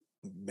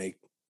make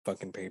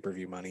fucking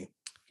pay-per-view money.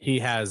 He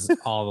has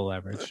all the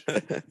leverage.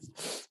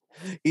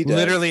 He does.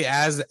 Literally,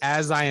 as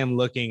I am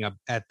looking up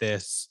at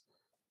this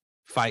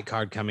fight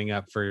card coming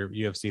up for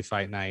UFC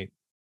Fight Night,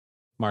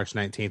 March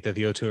 19th at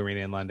the O2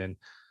 Arena in London,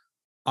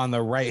 on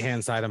the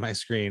right-hand side of my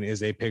screen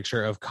is a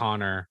picture of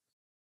Connor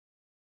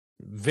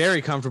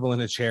very comfortable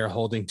in a chair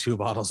holding 2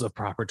 bottles of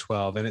Proper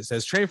 12, and it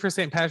says train for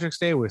St. Patrick's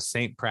Day with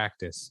Saint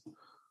Practice.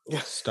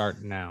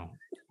 Start now.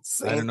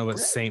 I don't know what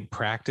Saint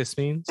Practice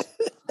means.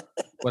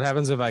 What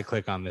happens if I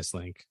click on this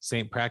link?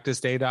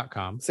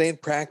 SaintPracticeDay.com.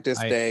 Saint Practice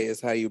Day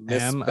is how you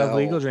misspell. Am of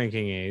legal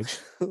drinking age.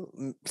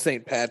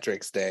 St.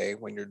 Patrick's Day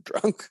when you're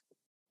drunk.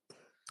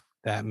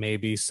 That may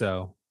be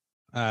so.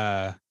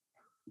 Hey,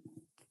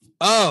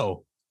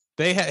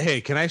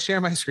 can I share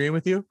my screen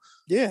with you?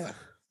 Yeah.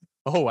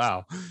 Oh,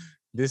 wow.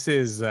 This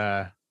is,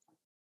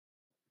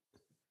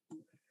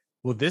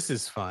 this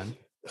is fun.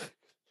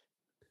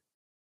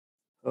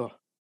 Oh.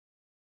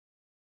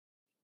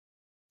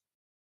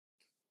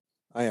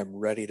 I am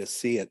ready to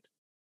see it.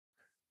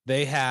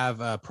 They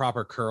have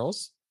proper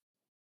curls,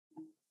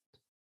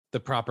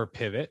 the proper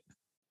pivot,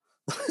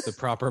 the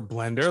proper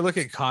blender. Look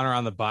at Connor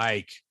on the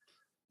bike.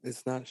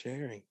 It's not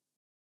sharing.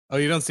 Oh,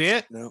 you don't see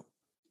it? No.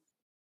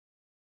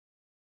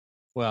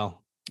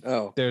 Well,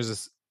 there's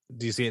this.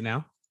 Do you see it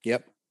now?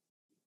 Yep.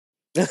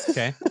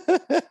 Okay.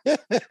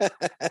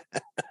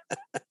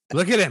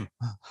 Look at him.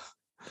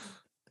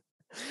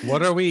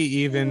 What are we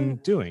even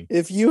doing?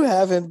 If you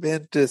haven't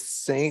been to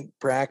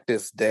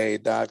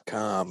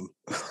SaintPracticeDay.com.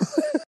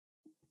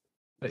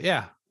 But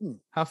yeah,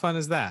 how fun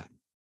is that?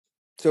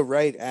 So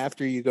right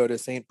after you go to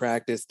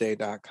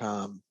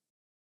SaintPracticeDay.com,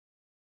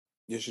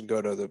 you should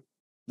go to the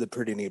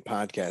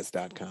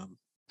PrettyNeatPodcast.com.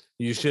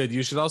 You should.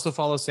 You should also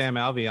follow Sam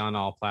Alvey on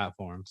all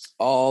platforms.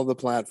 All the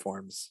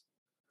platforms.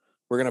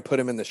 We're going to put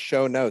him in the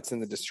show notes in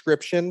the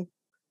description.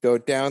 Go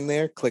down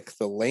there, click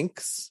the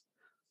links,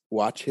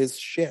 watch his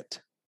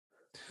shit.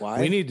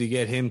 Why? We need to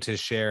get him to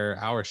share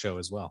our show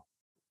as well.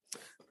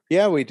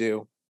 Yeah, we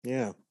do.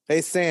 Yeah.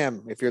 Hey,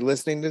 Sam, if you're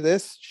listening to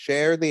this,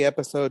 share the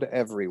episode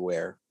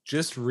everywhere.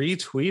 Just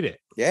retweet it.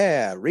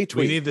 Yeah, retweet.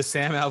 We need the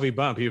Sam Alvey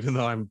bump, even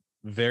though I'm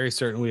very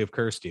certain we have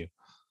cursed you.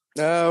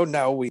 No,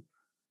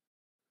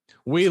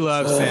 we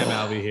love Sam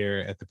Alvey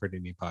here at the Pretty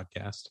Neat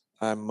Podcast.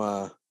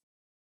 I'm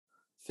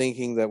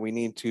thinking that we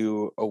need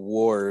to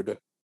award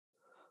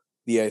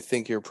the I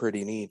Think You're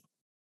Pretty Neat,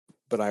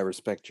 but I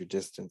Respect Your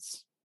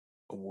Distance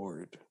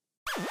award.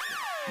 Wow.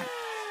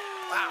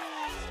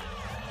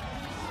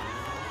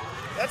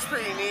 That's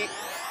pretty neat.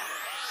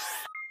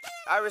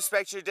 I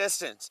respect your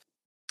distance.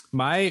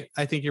 My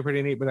I Think You're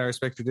Pretty Neat, but I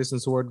Respect Your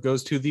Distance award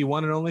goes to the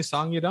one and only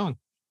Song Yadong.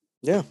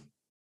 Yeah.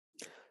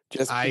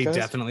 I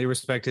definitely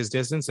respect his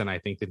distance, and I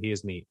think that he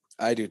is neat.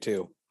 I do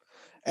too.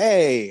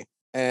 Hey,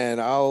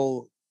 and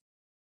I'll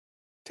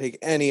take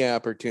any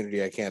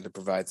opportunity I can to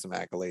provide some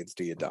accolades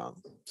to you,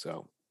 Dom.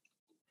 So,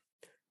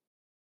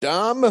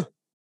 Dom,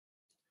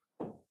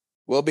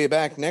 we'll be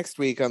back next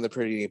week on the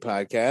Pretty Neat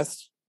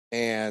Podcast,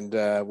 and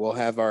we'll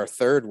have our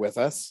third with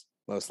us,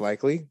 most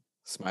likely.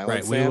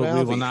 Smiling Sam Alvey.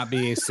 We will not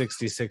be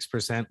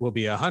 66%. We'll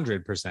be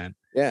 100%.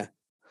 Yeah.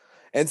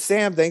 And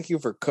Sam, thank you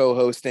for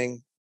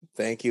co-hosting.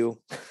 Thank you.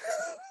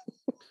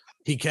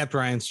 He kept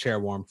Ryan's chair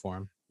warm for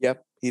him.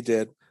 Yep, he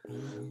did.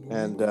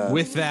 And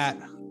with that,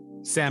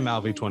 Sam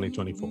Alvey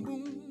 2024. Yeah,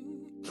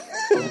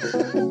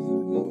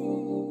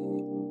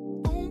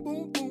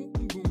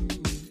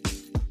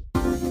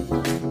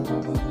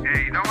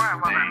 you know why I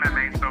love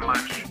MMA so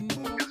much?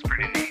 It's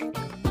pretty neat.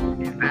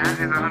 That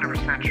is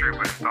 100% true,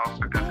 but it's also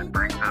because it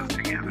brings us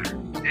together.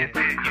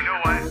 You know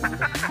what?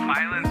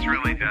 Violence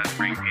really does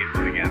bring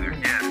people together.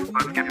 Yeah.